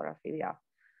for the Florophilia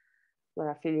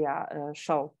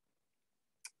show.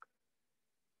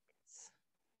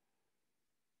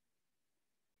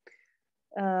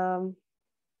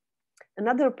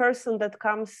 Another person that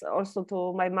comes also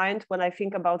to my mind when I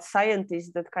think about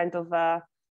scientists that kind of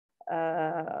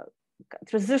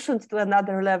transitioned to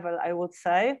another level, I would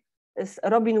say, is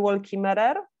Robin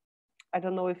Wall-Kimmerer. I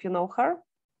don't know if you know her.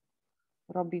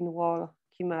 Robin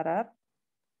Wall-Kimmerer.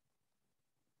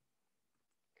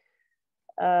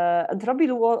 And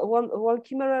Robin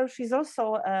Wall-Kimmerer, she's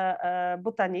also a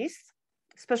botanist,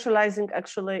 specializing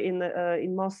actually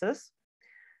in mosses.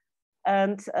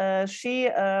 And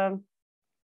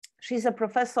she's a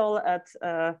professor at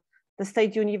the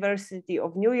State University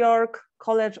of New York,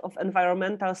 College of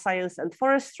Environmental Science and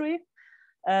Forestry.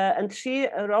 And she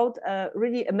wrote a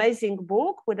really amazing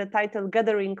book with the title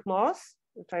Gathering Moss,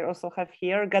 which I also have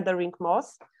here, Gathering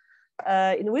Moss,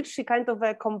 in which she kind of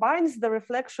combines the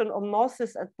reflection on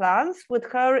mosses and plants with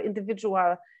her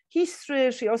individual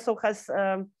history. She also has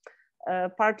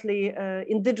partly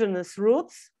indigenous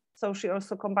roots, so she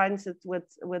also combines it with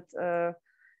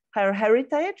her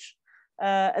heritage.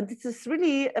 And it's this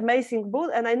really amazing book,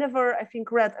 and I never, I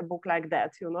think, read a book like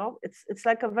that. You know, it's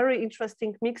like a very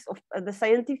interesting mix of the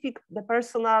scientific, the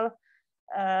personal,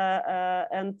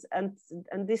 and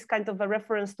this kind of a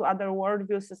reference to other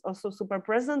worldviews is also super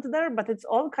present there. But it's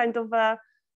all kind of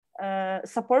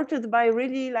supported by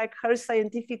really like her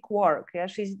scientific work. Yeah,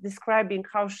 she's describing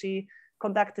how she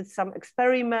conducted some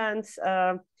experiments,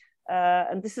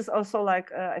 and this is also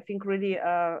like I think really.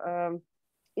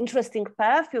 Interesting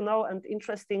path, you know, and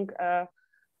interesting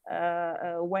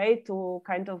way to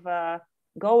kind of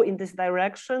go in this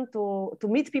direction to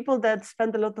meet people that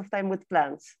spend a lot of time with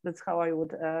plants. That's how I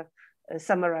would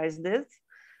summarize this.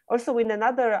 Also, in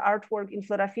another artwork in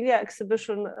Floraphilia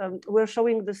exhibition, we're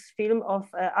showing this film of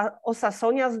Osa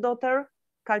Sonia's daughter,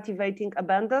 Cultivating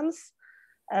Abundance,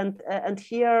 and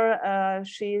here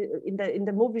she in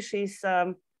the movie she's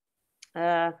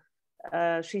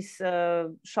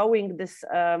showing this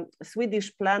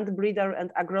Swedish plant breeder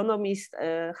and agronomist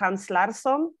Hans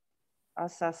Larsson,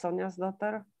 Asa Sonia's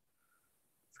daughter,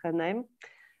 that's her name.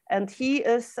 And he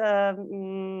is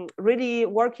really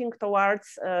working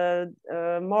towards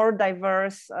more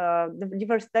diverse,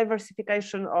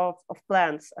 diversification of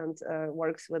plants, and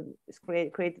works with,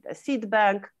 created a seed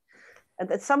bank.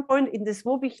 And at some point in this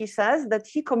movie, he says that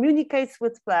he communicates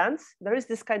with plants. There is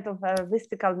this kind of a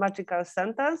mystical, magical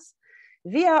sentence,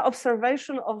 via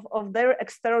observation of their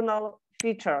external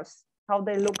features, how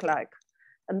they look like.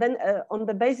 And then on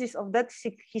the basis of that,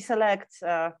 he selects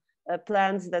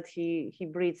plants that he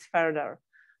breeds further.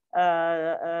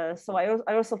 So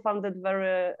I also found that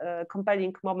very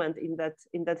compelling moment in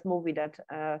that movie, that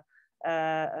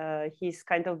he's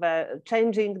kind of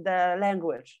changing the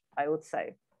language, I would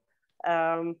say.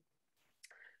 And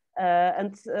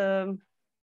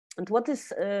what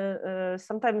is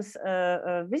sometimes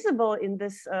visible in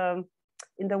this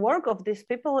in the work of these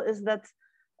people is that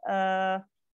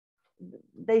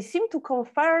they seem to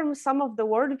confirm some of the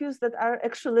worldviews that are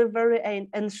actually very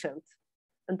ancient.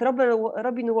 And Robin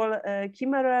Wall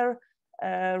Kimmerer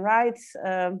writes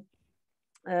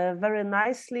very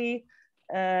nicely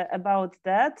about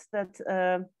that.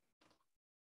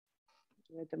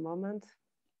 Wait a moment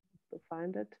to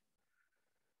find it.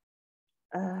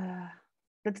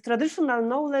 That traditional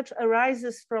knowledge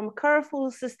arises from careful,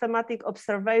 systematic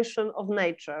observation of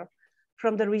nature,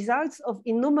 from the results of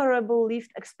innumerable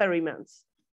lived experiments.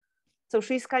 So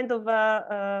she's kind of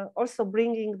also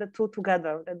bringing the two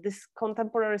together, that this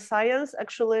contemporary science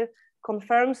actually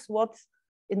confirms what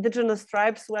indigenous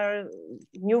tribes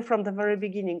knew from the very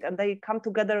beginning, and they come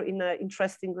together in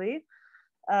interestingly.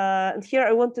 And here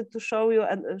I wanted to show you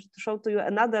and to show to you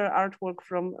another artwork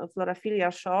from a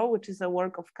Floraphilia show, which is a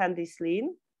work of Candice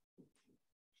Lean.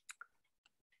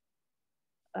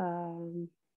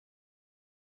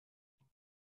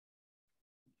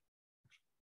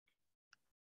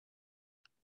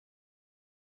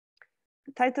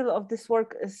 The title of this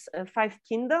work is Five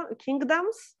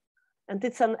Kingdoms, and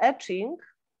it's an etching.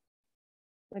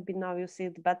 Maybe now you see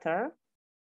it better.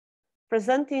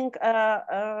 Presenting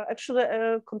actually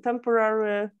a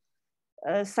contemporary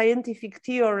scientific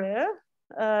theory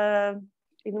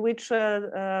in which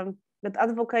that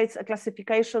advocates a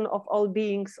classification of all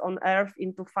beings on Earth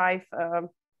into five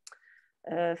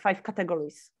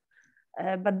categories.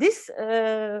 But this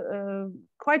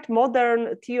quite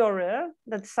modern theory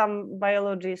that some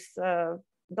biologists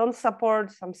don't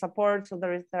support, some support, so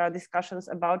there are discussions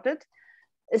about it,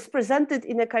 is presented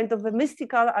in a kind of a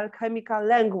mystical alchemical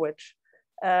language.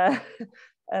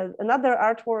 Another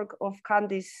artwork of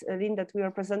Candice Lean that we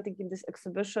are presenting in this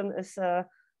exhibition is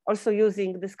also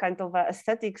using this kind of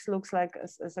aesthetics, looks like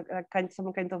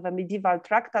some kind of a medieval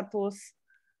tractatus,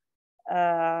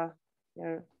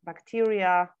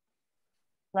 bacteria,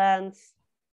 plants,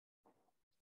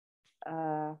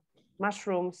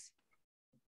 mushrooms.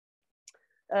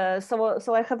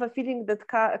 So I have a feeling that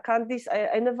Candice,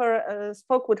 I never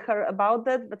spoke with her about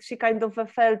that, but she kind of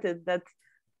felt it, that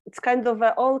it's kind of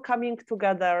all coming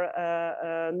together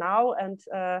now, and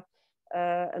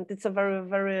it's a very,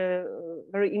 very,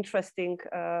 very interesting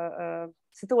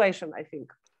situation, I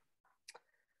think.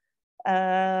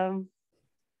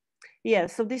 Yeah,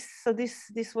 so this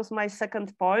was my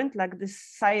second point, like these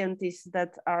scientists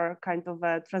that are kind of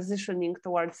transitioning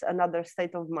towards another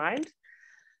state of mind.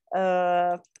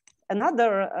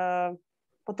 Another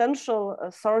potential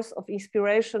source of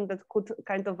inspiration that could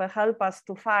kind of help us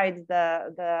to fight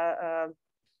the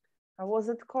how was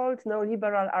it called?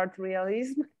 Neoliberal art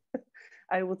realism,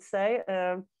 I would say,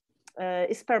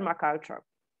 is permaculture.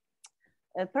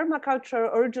 Permaculture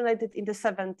originated in the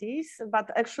 70s, but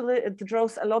actually it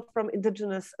draws a lot from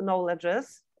indigenous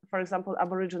knowledges, for example,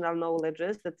 Aboriginal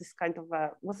knowledges that is kind of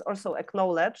was also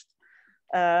acknowledged.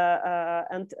 I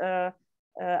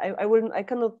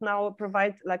cannot now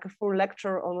provide like a full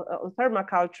lecture on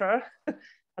permaculture,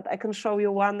 but I can show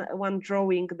you one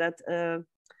drawing that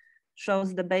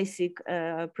shows the basic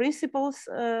principles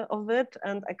of it,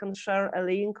 and I can share a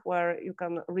link where you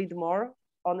can read more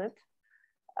on it.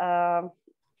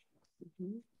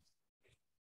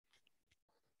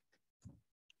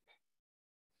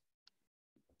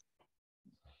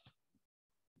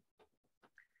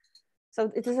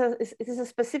 So it is a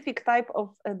specific type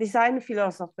of design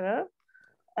philosophy,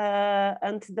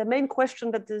 and the main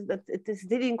question that it is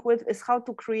dealing with is how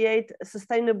to create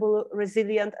sustainable,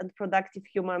 resilient, and productive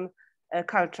human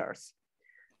cultures.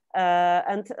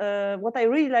 What I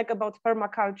really like about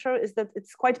permaculture is that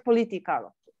it's quite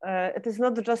political. It is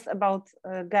not just about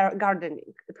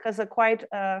gardening. It has a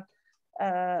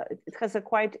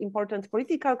quite important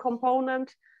political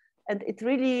component, and it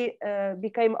really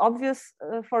became obvious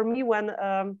for me when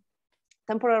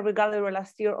Temporary Gallery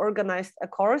last year organized a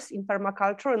course in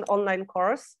permaculture, an online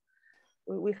course.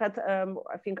 We had,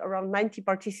 I think, around 90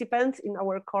 participants in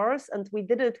our course, and we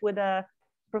did it with a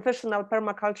professional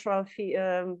permacultural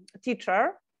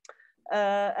teacher.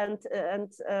 And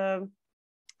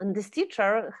this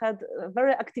teacher had a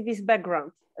very activist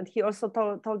background, and he also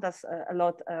told us a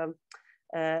lot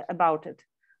about it.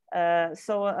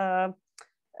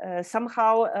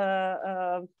 Somehow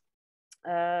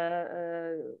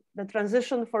the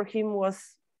transition for him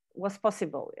was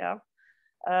possible, yeah.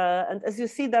 And as you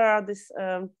see, there are these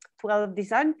 12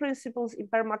 design principles in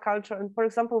permaculture. And for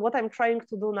example, what I'm trying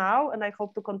to do now, and I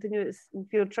hope to continue in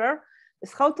future,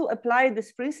 is how to apply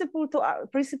this principles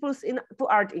to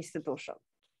art institutions,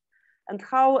 and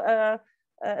how,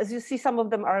 as you see, some of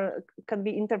them can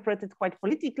be interpreted quite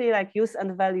politically, like use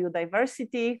and value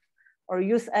diversity, or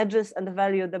use edges and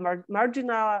value the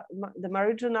marginal.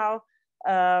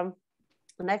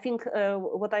 And I think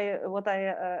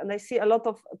and I see a lot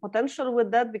of potential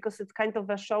with that, because it kind of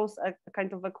shows a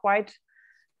kind of a quite,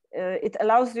 it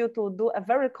allows you to do a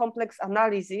very complex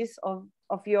analysis of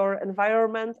your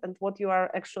environment and what you are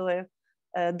actually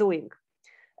doing.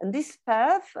 And this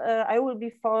path I will be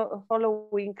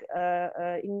following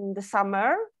in the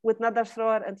summer with Nada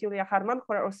Schroer and Julia Harman,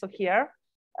 who are also here,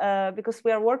 because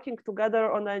we are working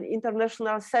together on an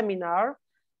international seminar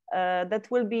that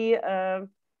will be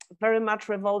very much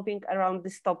revolving around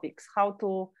these topics, how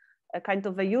to kind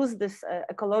of use this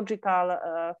ecological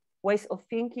ways of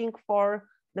thinking for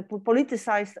the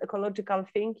politicized ecological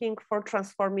thinking for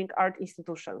transforming art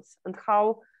institutions, and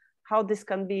how this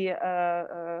can be,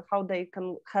 how they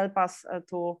can help us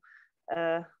to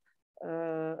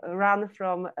run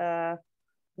from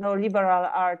neoliberal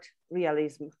art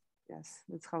realism. Yes,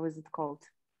 that's how is it called.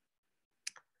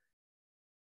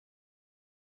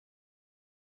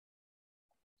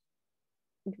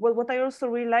 What I also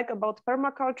really like about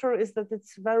permaculture is that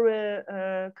it's very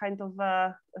kind of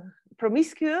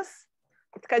promiscuous.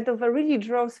 It kind of really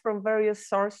draws from various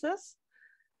sources,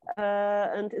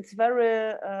 and it's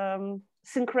very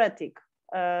syncretic.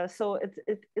 So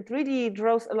it really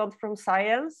draws a lot from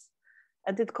science,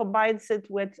 and it combines it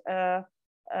with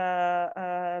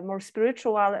more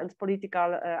spiritual and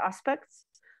political aspects.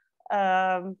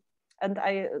 And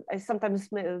I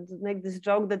sometimes make this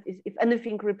joke that if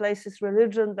anything replaces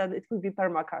religion, then it will be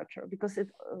permaculture, because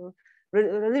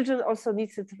religion also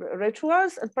needs its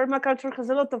rituals, and permaculture has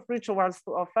a lot of rituals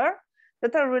to offer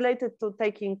that are related to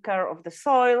taking care of the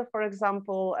soil, for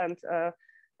example, and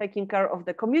taking care of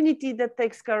the community that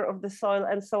takes care of the soil,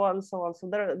 and so on and so on. So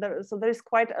there is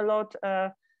quite a lot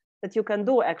that you can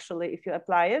do actually if you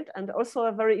apply it. And also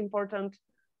a very important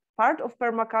part of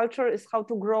permaculture is how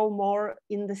to grow more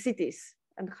in the cities,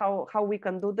 and how we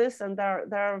can do this. And there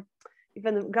are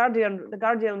even the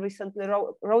Guardian recently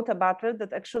wrote about it,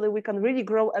 that actually we can really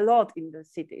grow a lot in the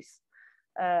cities,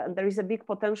 and there is a big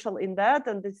potential in that.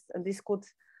 And this could,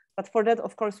 but for that,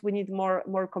 of course, we need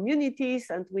more communities,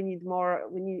 and we need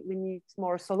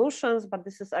more solutions. But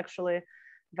this is actually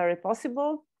very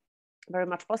possible, very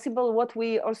much possible. What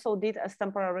we also did as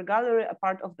Temporary Gallery, a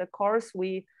part of the course,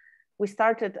 we we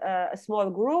started a small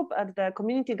group at the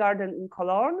community garden in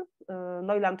Cologne,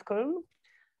 Neuland Köln.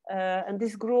 And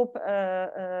this group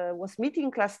was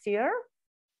meeting last year.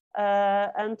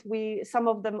 And some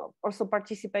of them also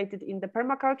participated in the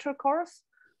permaculture course.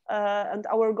 And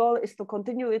our goal is to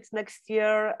continue it next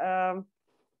year.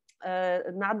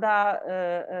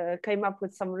 NADA came up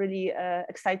with some really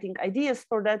exciting ideas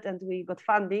for that, and we got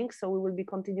funding. So we will be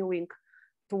continuing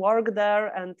to work there.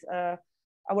 And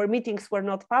our meetings were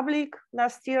not public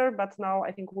last year, but now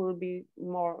I think it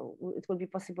will be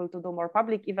possible to do more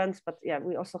public events. But yeah,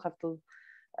 we also have to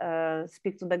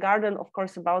speak to the garden, of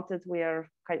course, about it.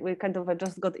 We kind of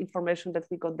just got information that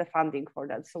we got the funding for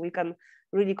that, so we can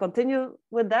really continue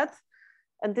with that.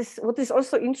 And what is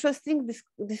also interesting,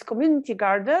 this community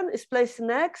garden is placed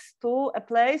next to a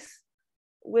place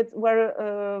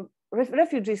where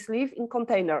refugees live in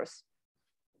containers.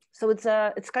 So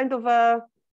it's kind of a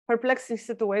perplexing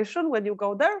situation when you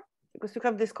go there, because you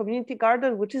have this community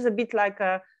garden, which is a bit like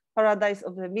a paradise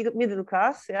of the middle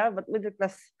class, yeah, but middle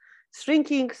class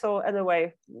shrinking. So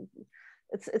anyway,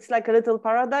 it's like a little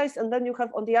paradise. And then you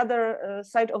have on the other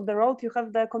side of the road, you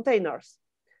have the containers,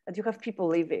 and you have people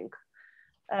living.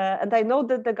 And I know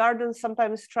that the gardens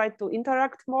sometimes try to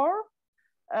interact more.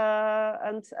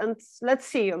 And let's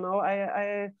see, you know,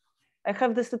 I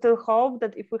have this little hope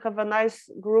that if we have a nice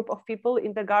group of people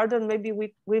in the garden, maybe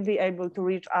we will be able to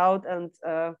reach out and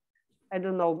I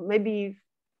don't know, maybe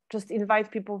just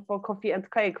invite people for coffee and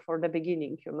cake for the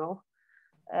beginning, you know.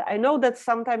 I know that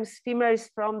sometimes females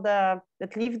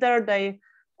that live there, they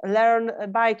learn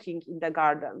biking in the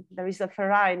garden. There is a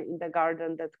Verein in the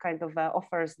garden that kind of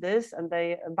offers this, and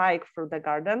they bike through the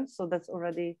garden. So that's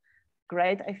already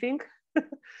great, I think.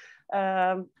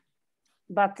 So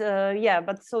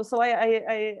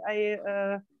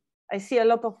I see a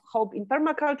lot of hope in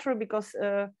permaculture because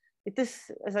it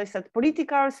is, as I said,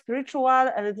 political, spiritual,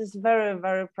 and it is very,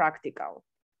 very practical.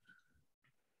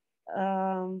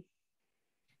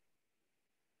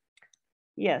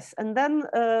 Yes, and then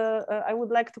I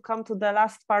would like to come to the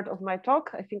last part of my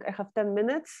talk. I think I have 10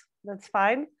 minutes, that's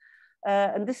fine.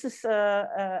 And this is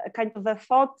a kind of a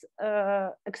thought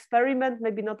experiment,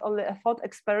 maybe not only a thought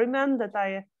experiment that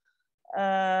I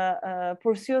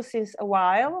pursue since a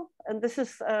while. And this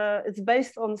is, it's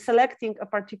based on selecting a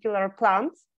particular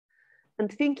plant and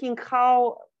thinking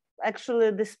how actually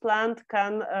this plant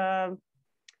can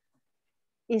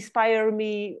inspire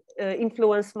me,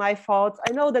 influence my thoughts.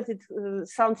 I know that it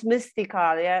sounds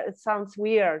mystical, yeah, it sounds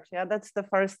weird, yeah, that's the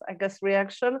first, I guess,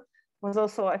 reaction. Was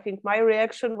also, I think, my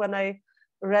reaction when I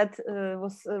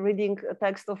was reading a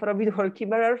text of Robin Wall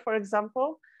Kimmerer, for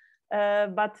example.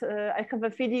 But I have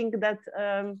a feeling that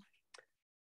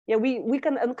yeah, we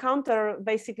can encounter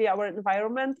basically our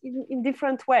environment in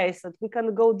different ways, that we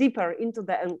can go deeper in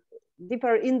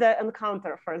the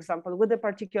encounter, for example, with a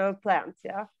particular plant,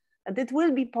 yeah. And it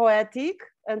will be poetic,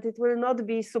 and it will not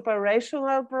be super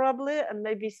rational, probably, and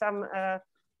maybe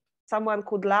someone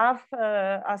could laugh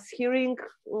us hearing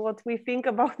what we think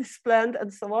about this plant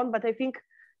and so on. But I think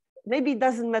maybe it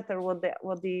doesn't matter what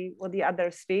the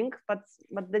others think, but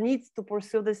the need to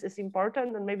pursue this is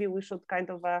important, and maybe we should kind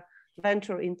of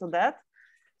venture into that.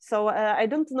 So I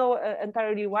don't know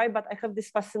entirely why, but I have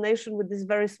this fascination with these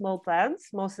very small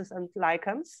plants, mosses and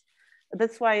lichens.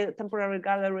 That's why Temporary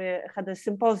Gallery had a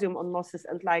symposium on mosses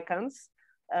and lichens.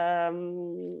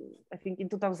 I think in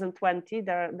 2020,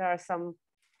 there are some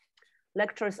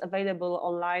lectures available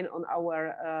online on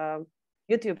our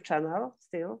YouTube channel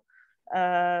still.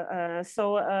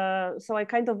 So I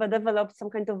kind of developed some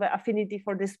kind of affinity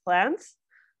for these plants.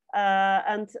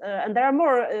 And there are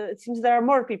more, it seems there are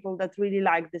more people that really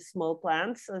like these small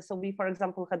plants. So we, for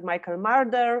example, had Michael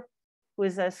Marder, who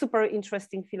is a super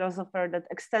interesting philosopher that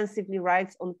extensively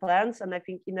writes on plants, and I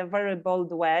think in a very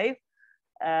bold way,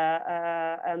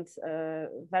 and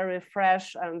very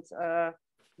fresh and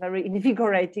very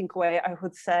invigorating way, I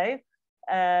would say.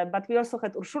 But we also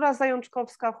had Urszula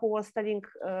Zajączkowska, who was telling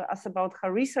us about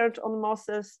her research on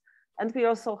mosses. And we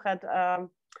also had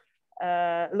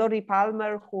Laurie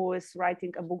Palmer, who is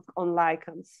writing a book on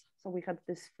lichens. So we had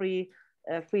these three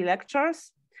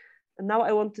lectures. And now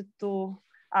I wanted to,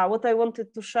 what I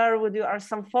wanted to share with you are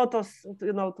some photos,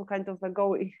 you know, to kind of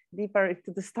go deeper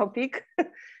into this topic.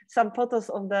 Some photos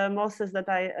of the mosses that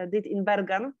I did in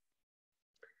Bergen,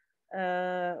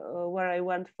 where I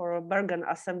went for a Bergen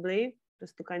assembly,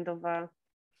 just to kind of,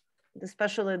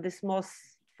 especially this moss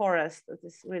forest that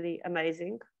is really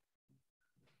amazing.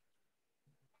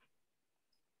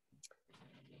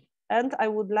 And I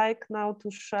would like now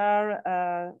to share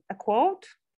a quote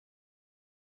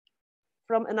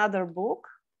from another book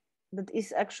that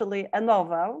is actually a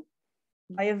novel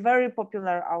by a very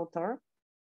popular author.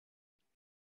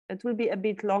 It will be a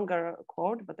bit longer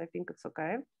quote, but I think it's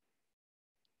okay.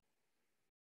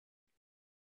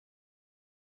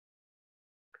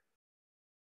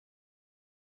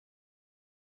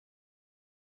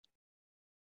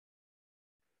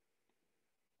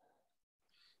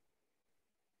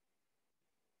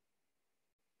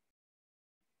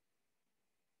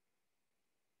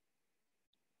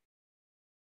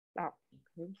 Ah,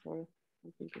 okay, sorry. I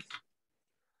think it's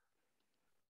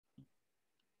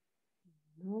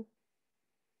no.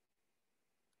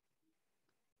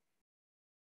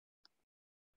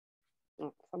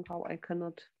 Oh, somehow I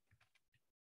cannot.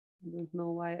 I don't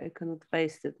know why I cannot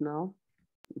paste it now.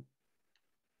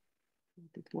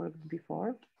 It worked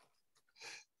before.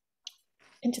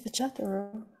 Into the chat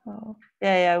or how?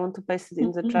 Yeah, I want to paste it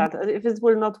in the chat. If it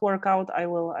will not work out, I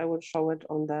will show it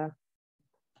on the.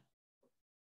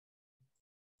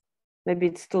 Maybe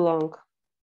it's too long.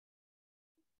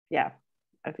 Yeah,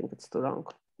 I think it's too long.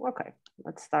 Okay,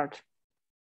 let's start.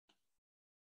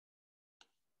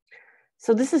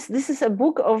 So this is a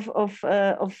book of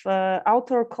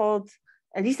author called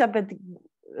Elizabeth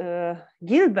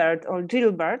Gilbert or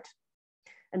Gilbert,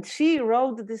 and she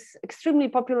wrote this extremely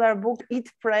popular book,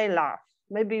 Eat, Pray, Laugh.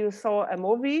 Maybe you saw a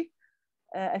movie.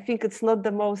 I think it's not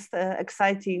the most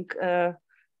exciting,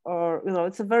 or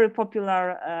it's a very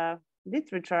popular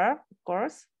literature, of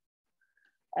course.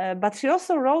 But she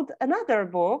also wrote another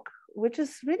book, which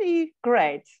is really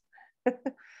great.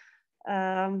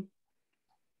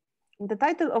 The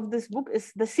title of this book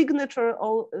is The Signature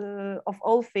of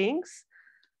All Things.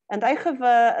 And I have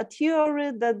a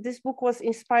theory that this book was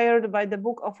inspired by the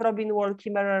book of Robin Wall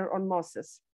Kimmerer on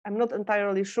Moses. I'm not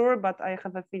entirely sure, but I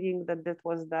have a feeling that that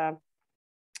was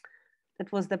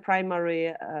the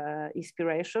primary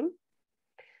inspiration.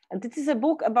 And it is a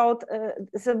book about,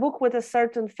 it's a book with a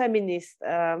certain feminist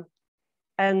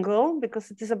angle,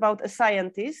 because it is about a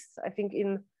scientist. I think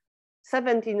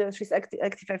she's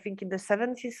active, I think in the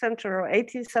 17th century or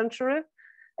 18th century,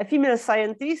 a female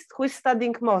scientist who is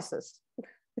studying Moses.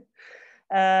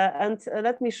 And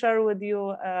let me share with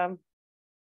you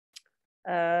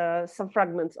some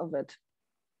fragments of it.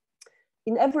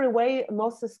 In every way,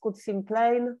 Moses could seem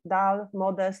plain, dull,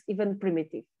 modest, even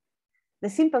primitive. The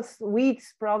simple weeds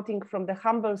sprouting from the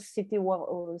humble city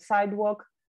sidewalk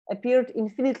appeared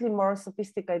infinitely more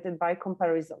sophisticated by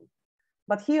comparison.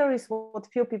 But here is what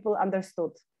few people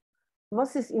understood.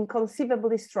 Moss is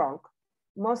inconceivably strong.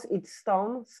 Moss eats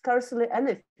stone, scarcely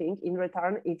anything in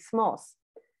return eats moss.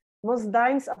 Moss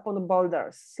dines upon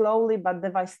boulders, slowly but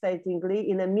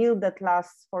devastatingly, in a meal that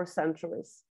lasts for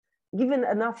centuries. Given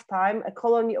enough time, a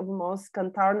colony of moss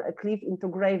can turn a cliff into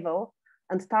gravel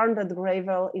and turn that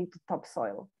gravel into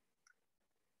topsoil.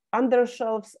 Under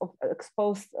shelves of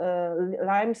exposed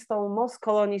limestone, moss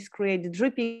colonies create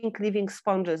dripping living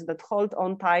sponges that hold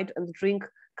on tight and drink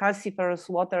calciferous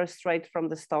water straight from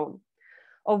the stone.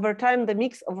 Over time, the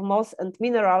mix of moss and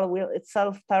mineral will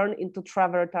itself turn into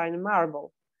travertine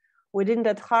marble. Within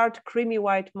that hard, creamy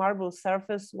white marble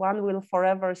surface, one will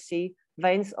forever see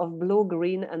veins of blue,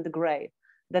 green, and gray,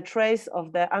 the trace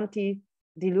of the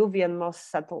antediluvian moss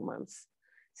settlements.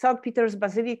 St. Peter's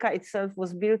Basilica itself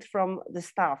was built from the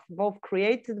stuff, both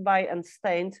created by and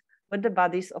stained with the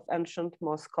bodies of ancient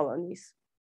moss colonies.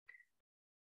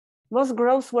 Moss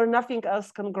grows where nothing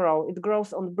else can grow. It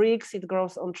grows on bricks, it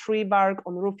grows on tree bark,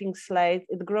 on roofing slate,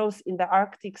 it grows in the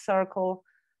Arctic Circle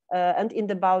and in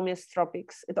the balmiest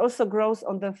tropics. It also grows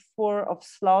on the fur of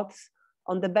sloths,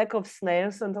 on the back of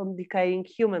snails, and on decaying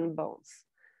human bones.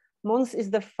 Moss is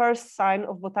the first sign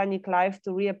of botanic life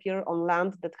to reappear on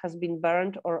land that has been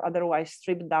burned or otherwise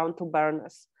stripped down to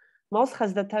bareness. Moss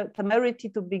has the temerity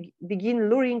to begin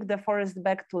luring the forest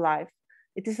back to life.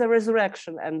 It is a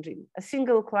resurrection engine. A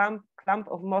single clump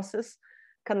of mosses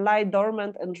can lie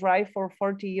dormant and dry for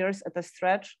 40 years at a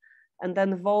stretch and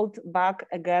then vault back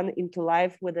again into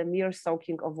life with a mere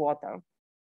soaking of water.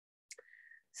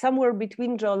 Somewhere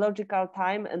between geological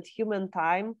time and human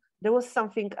time, there was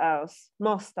something else,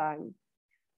 moss time.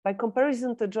 By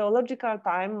comparison to geological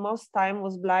time, moss time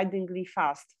was blindingly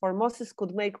fast, for mosses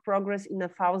could make progress in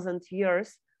 1,000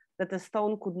 years that a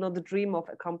stone could not dream of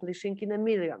accomplishing in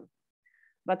 1,000,000.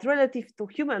 But relative to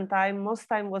human time, moss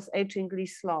time was agingly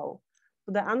slow.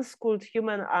 To the unschooled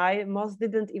human eye, moss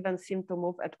didn't even seem to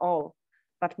move at all,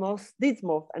 but moss did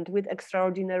move, and with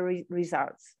extraordinary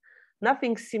results.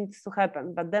 Nothing seemed to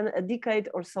happen, but then a decade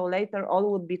or so later,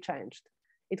 all would be changed.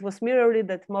 It was merely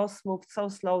that moss moved so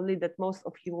slowly that most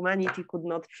of humanity could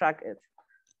not track it.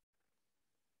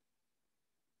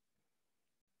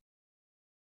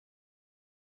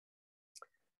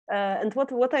 And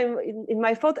what I'm in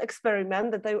my thought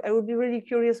experiment, that I would be really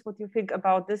curious what you think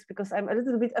about this, because I'm a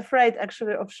little bit afraid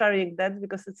actually of sharing that,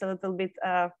 because it's a little bit,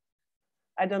 I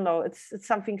don't know, it's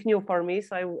something new for me.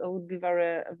 So I would be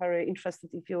very, very interested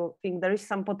if you think there is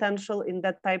some potential in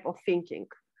that type of thinking,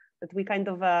 that we kind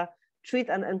of treat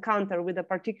and encounter with a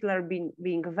particular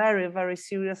being very, very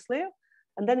seriously.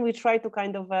 And then we try to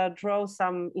kind of draw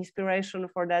some inspiration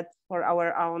for that, for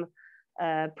our own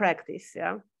practice,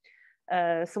 yeah.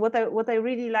 So what I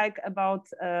really like about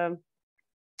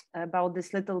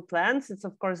these little plants, it's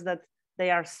of course that they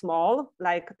are small,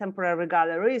 like Temporary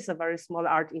Gallery is a very small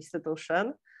art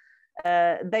institution.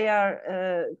 They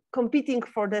are competing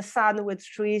for the sun with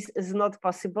trees is not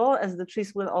possible, as the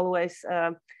trees will always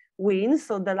win.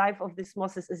 So the life of these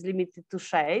mosses is limited to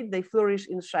shade. They flourish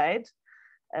in shade.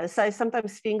 So I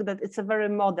sometimes think that it's a very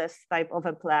modest type of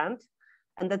a plant,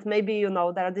 and that maybe, you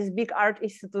know, there are these big art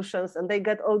institutions and they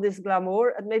get all this glamour,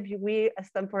 and maybe we as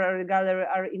Temporary Gallery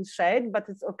are in shade, but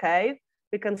it's okay.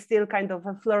 We can still kind of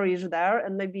flourish there,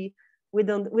 and maybe we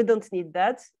don't need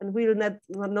that, and we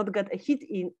will not get a heat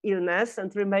illness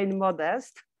and remain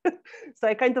modest. So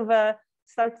I kind of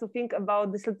start to think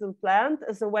about this little plant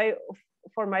as a way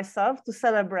for myself to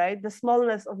celebrate the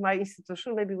smallness of my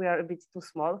institution. Maybe we are a bit too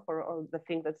small for all the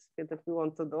things that we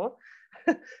want to do,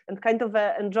 and kind of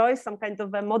enjoy some kind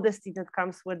of a modesty that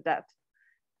comes with that.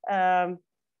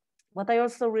 What I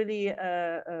also really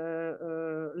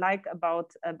like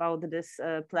about this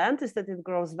plant is that it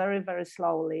grows very, very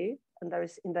slowly. And there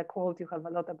is, in the quote, you have a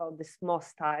lot about this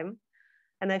moss time.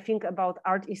 And I think about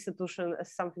art institution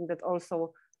as something that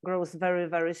also grows very,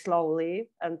 very slowly.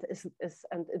 And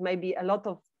and it may be a lot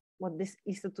of what this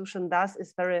institution does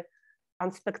is very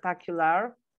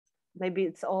unspectacular. Maybe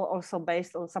it's also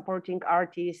based on supporting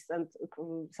artists and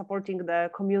supporting the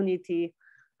community.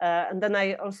 And then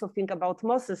I also think about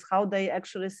mosses, how they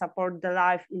actually support the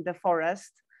life in the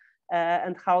forest,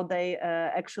 and how they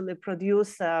actually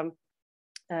produce a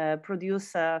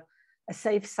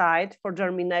safe site for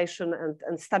germination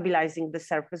and stabilizing the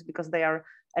surface, because they are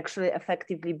actually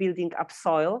effectively building up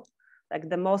soil. Like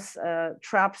the moss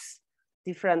traps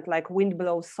different, like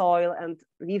wind-blown soil and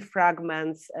leaf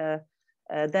fragments,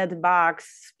 dead bugs,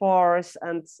 spores,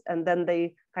 and then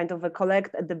they kind of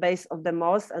collect at the base of the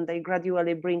moss, and they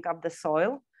gradually bring up the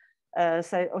soil. So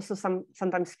I also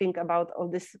sometimes think about all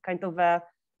this kind of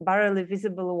barely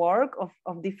visible work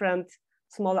of different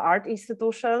small art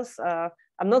institutions.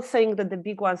 I'm not saying that the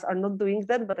big ones are not doing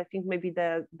that, but I think maybe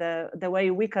the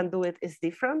way we can do it is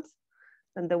different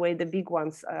than the way the big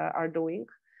ones are doing.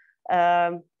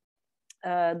 Then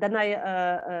in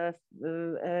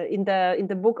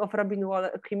the book of Robin Wall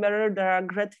Kimmerer, there are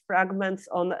great fragments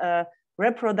on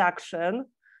reproduction,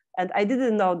 and I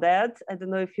didn't know that. I don't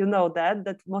know if you know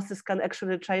that mosses can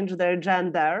actually change their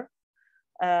gender.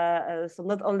 So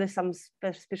not only some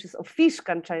species of fish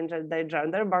can change their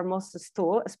gender, but mosses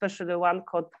too, especially one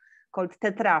called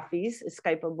Tetraphis is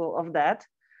capable of that.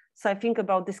 So I think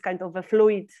about this kind of a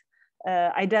fluid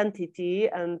identity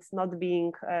and not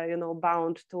being, you know,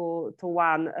 bound to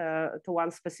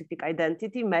one specific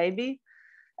identity, maybe.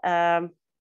 And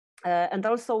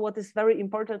also, what is very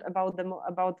important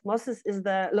about mosses is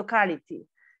the locality.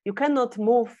 You cannot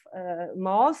move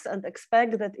moss and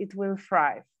expect that it will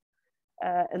thrive.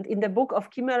 And in the book of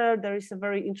Kimmerer, there is a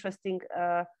very interesting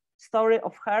story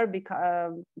of her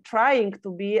trying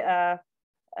to be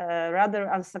rather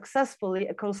unsuccessfully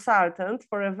a consultant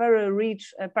for a very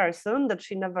rich person that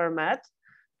she never met,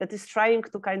 that is trying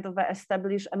to kind of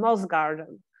establish a moss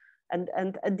garden.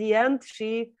 And at the end,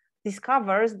 she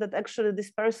discovers that actually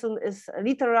this person is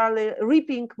literally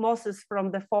reaping mosses from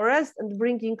the forest and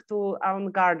bringing to our own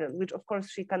garden, which of course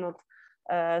she cannot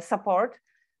support.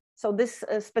 So this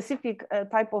specific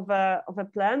type of a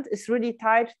plant is really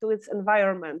tied to its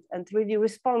environment and really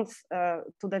responds to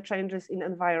the changes in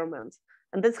environment.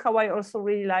 And that's how I also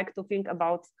really like to think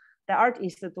about the art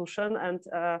institution. And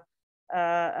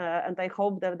I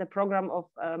hope that the program of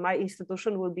my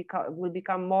institution will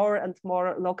become more and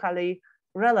more locally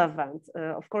relevant.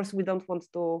 Of course, we don't want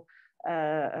to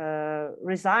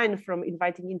resign from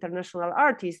inviting international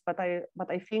artists, but I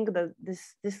think that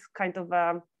this kind of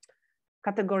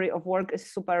category of work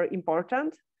is super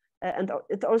important, and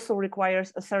it also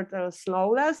requires a certain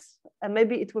slowness, and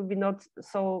maybe it will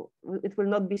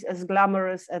not be as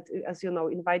glamorous as you know,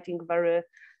 inviting very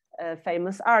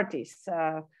famous artists,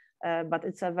 but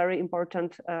it's a very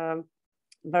important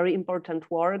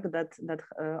work that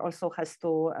also has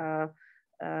to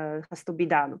be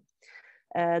done.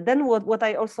 Then what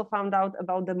I also found out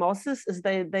about the mosses is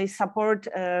they support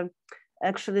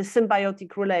actually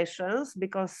symbiotic relations,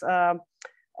 because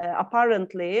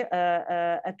apparently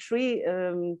a tree,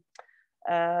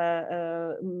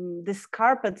 these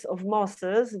carpets of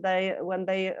mosses, when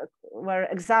they were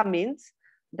examined,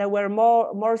 there were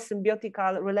more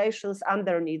symbiotical relations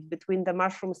underneath between the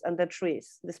mushrooms and the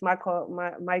trees. This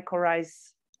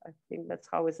mycorrhizae, I think that's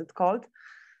how is it called.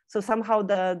 So somehow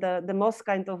the moss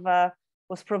kind of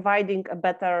was providing a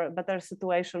better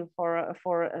situation for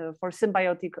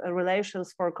symbiotic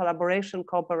relations, for collaboration,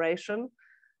 cooperation.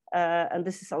 And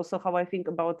this is also how I think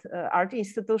about art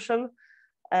institution.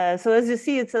 So as you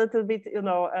see, it's a little bit, you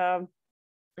know,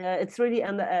 it's really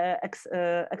an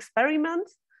experiment.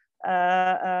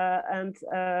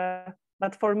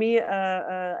 But for me,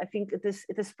 I think it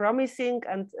is promising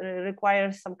and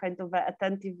requires some kind of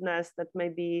attentiveness that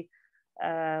maybe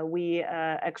we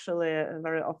actually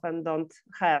very often don't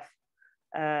have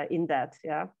in that,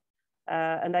 yeah.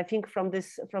 And I think from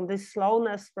this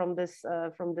slowness, from these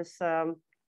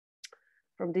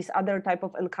other type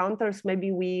of encounters,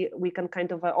 maybe we can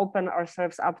kind of open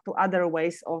ourselves up to other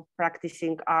ways of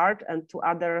practicing art and to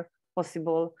other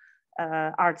possible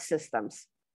art systems.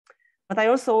 But I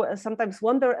also sometimes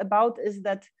wonder about is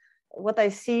that what I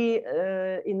see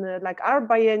in like art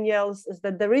biennials is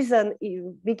that there is a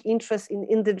big interest in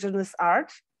indigenous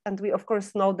art, and we of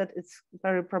course know that it's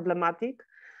very problematic.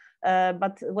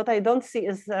 But what I don't see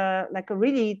is like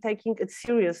really taking it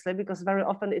seriously, because very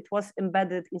often it was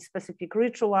embedded in specific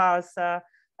rituals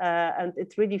and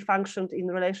it really functioned in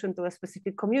relation to a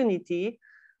specific community.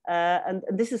 And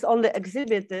this is only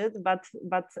exhibited, but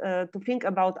to think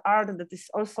about art that is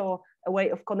also a way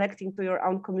of connecting to your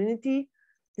own community,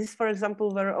 this, for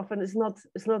example, very often is not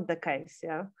the case.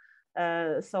 Yeah.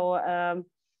 And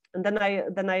then I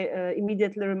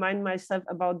immediately remind myself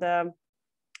about the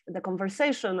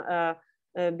conversation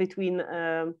between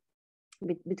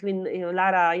you know,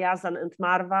 Lara, Yazan, and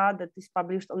Marva that is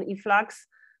published on eFlux,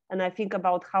 and I think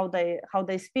about how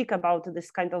they speak about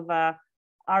this kind of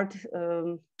art,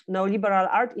 neoliberal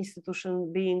art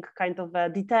institution being kind of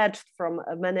detached from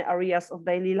many areas of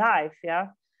daily life, yeah.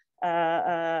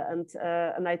 And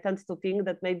I tend to think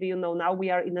that maybe, you know, now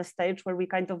we are in a stage where we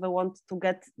kind of want to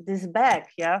get this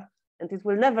back, yeah, and it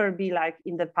will never be like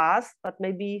in the past, but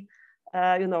maybe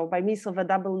you know, by means of a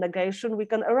double negation, we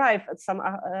can arrive at some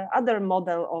other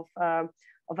model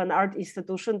of an art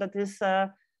institution that is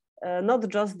not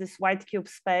just this white cube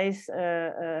space,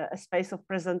 a space of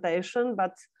presentation,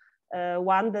 but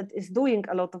one that is doing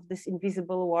a lot of this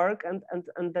invisible work, and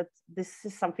that this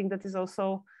is something that is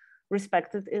also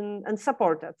respected and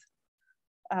supported.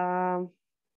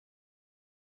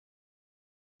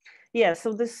 Yeah,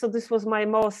 so this was my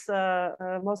most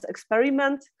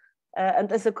experiment.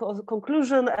 And as a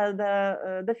conclusion,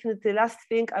 the definitely last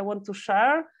thing I want to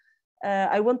share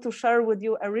with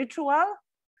you a ritual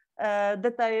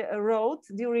that I wrote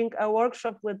during a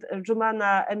workshop with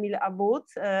Jumana Emil Aboud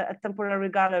at Temporary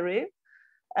Gallery,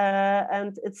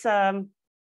 and it's a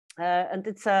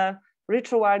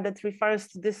ritual that refers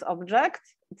to this object.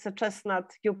 It's a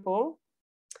chestnut cupule,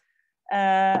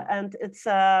 and it's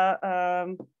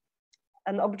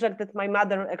an object that my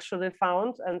mother actually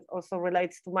found, and also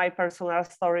relates to my personal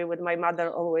story with my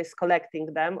mother always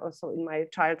collecting them, also in my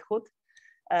childhood.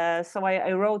 So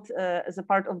I wrote, as a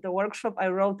part of the workshop, I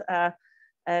wrote a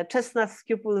chestnut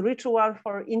cupule ritual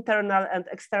for internal and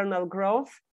external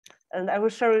growth, and I will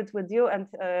share it with you. And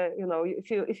you know,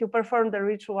 if you perform the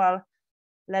ritual,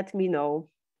 let me know.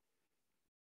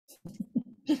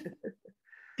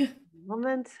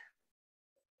 Moment.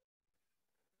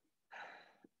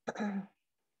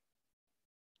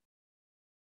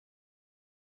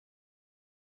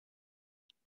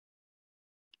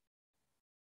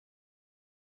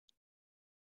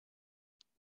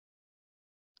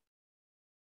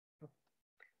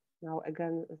 Now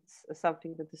again, it's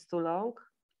something that is too long.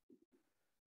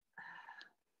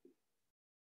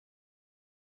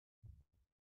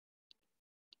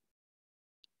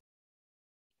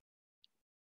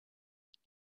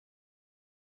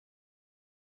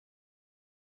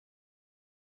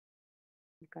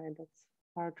 Okay, that's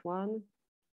part one.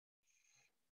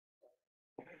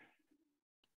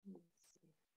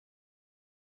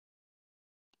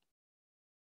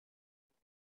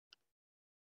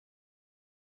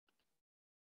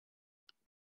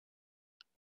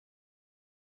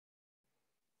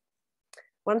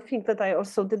 One thing that I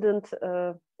also didn't,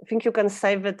 I think you can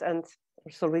save it and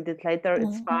also read it later,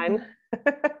 it's fine.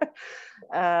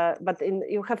 But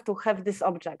you have to have this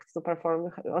object to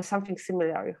perform, or something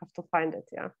similar, you have to find it,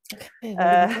 yeah.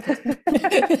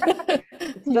 Okay,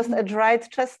 it's just a dried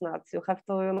chestnut. You have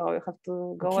to, you know, you have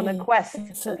to go on a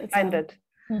quest to find it.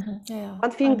 Yeah,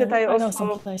 One thing that I know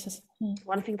some places.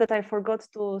 One thing that I forgot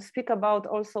to speak about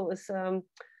also is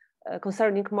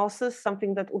concerning mosses.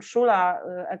 Something that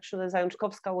Urszula actually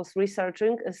Zajączkowska was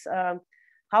researching is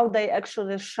how they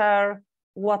actually share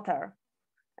water.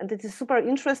 And it is super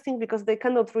interesting because they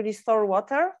cannot really store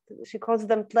water. She calls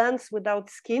them plants without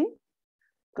skin,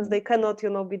 because they cannot,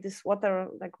 be this water,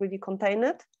 like really contain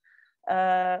it.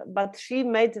 But she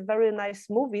made very nice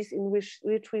movies in which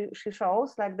she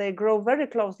shows like they grow very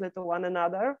closely to one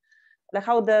another, like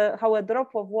how a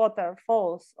drop of water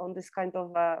falls on this kind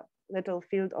of little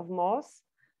field of moss,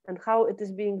 and how it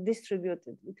is being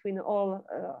distributed between all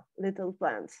little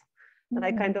plants. And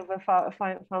I kind of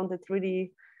found it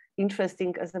really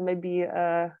interesting as maybe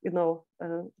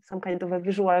some kind of a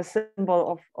visual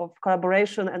symbol of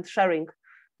collaboration and sharing.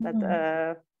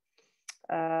 That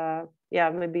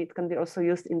maybe it can be also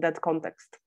used in that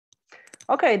context.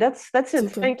 Okay, that's it.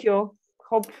 Super. Thank you.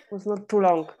 Hope it was not too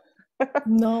long.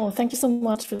 No, thank you so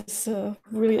much for this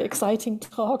really exciting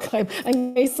talk. I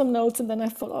made some notes and then I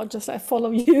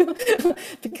follow you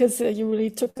because you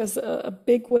really took us a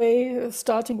big way,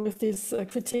 starting with this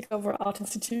critique of our art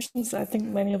institutions. I think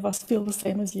many of us feel the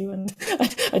same as you, and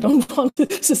I don't want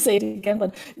to say it again,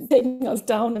 but taking us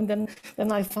down. And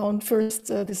then I found first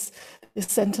this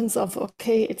sentence of,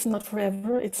 okay, it's not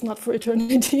forever, it's not for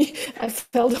eternity. I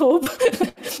felt hope.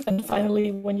 And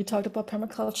finally, when you talked about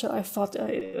permaculture, I thought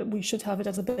we should have it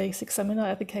as a basic seminar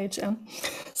at the KHM.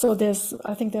 So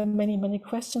I think there are many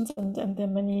questions, and there are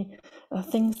many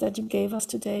things that you gave us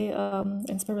today,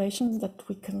 inspiration that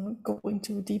we can go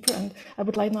into deeper. And I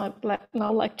would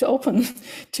now like to open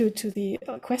to the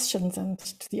questions and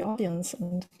to the audience.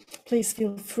 And please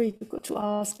feel free to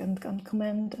ask and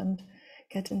comment and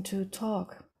get into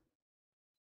talk.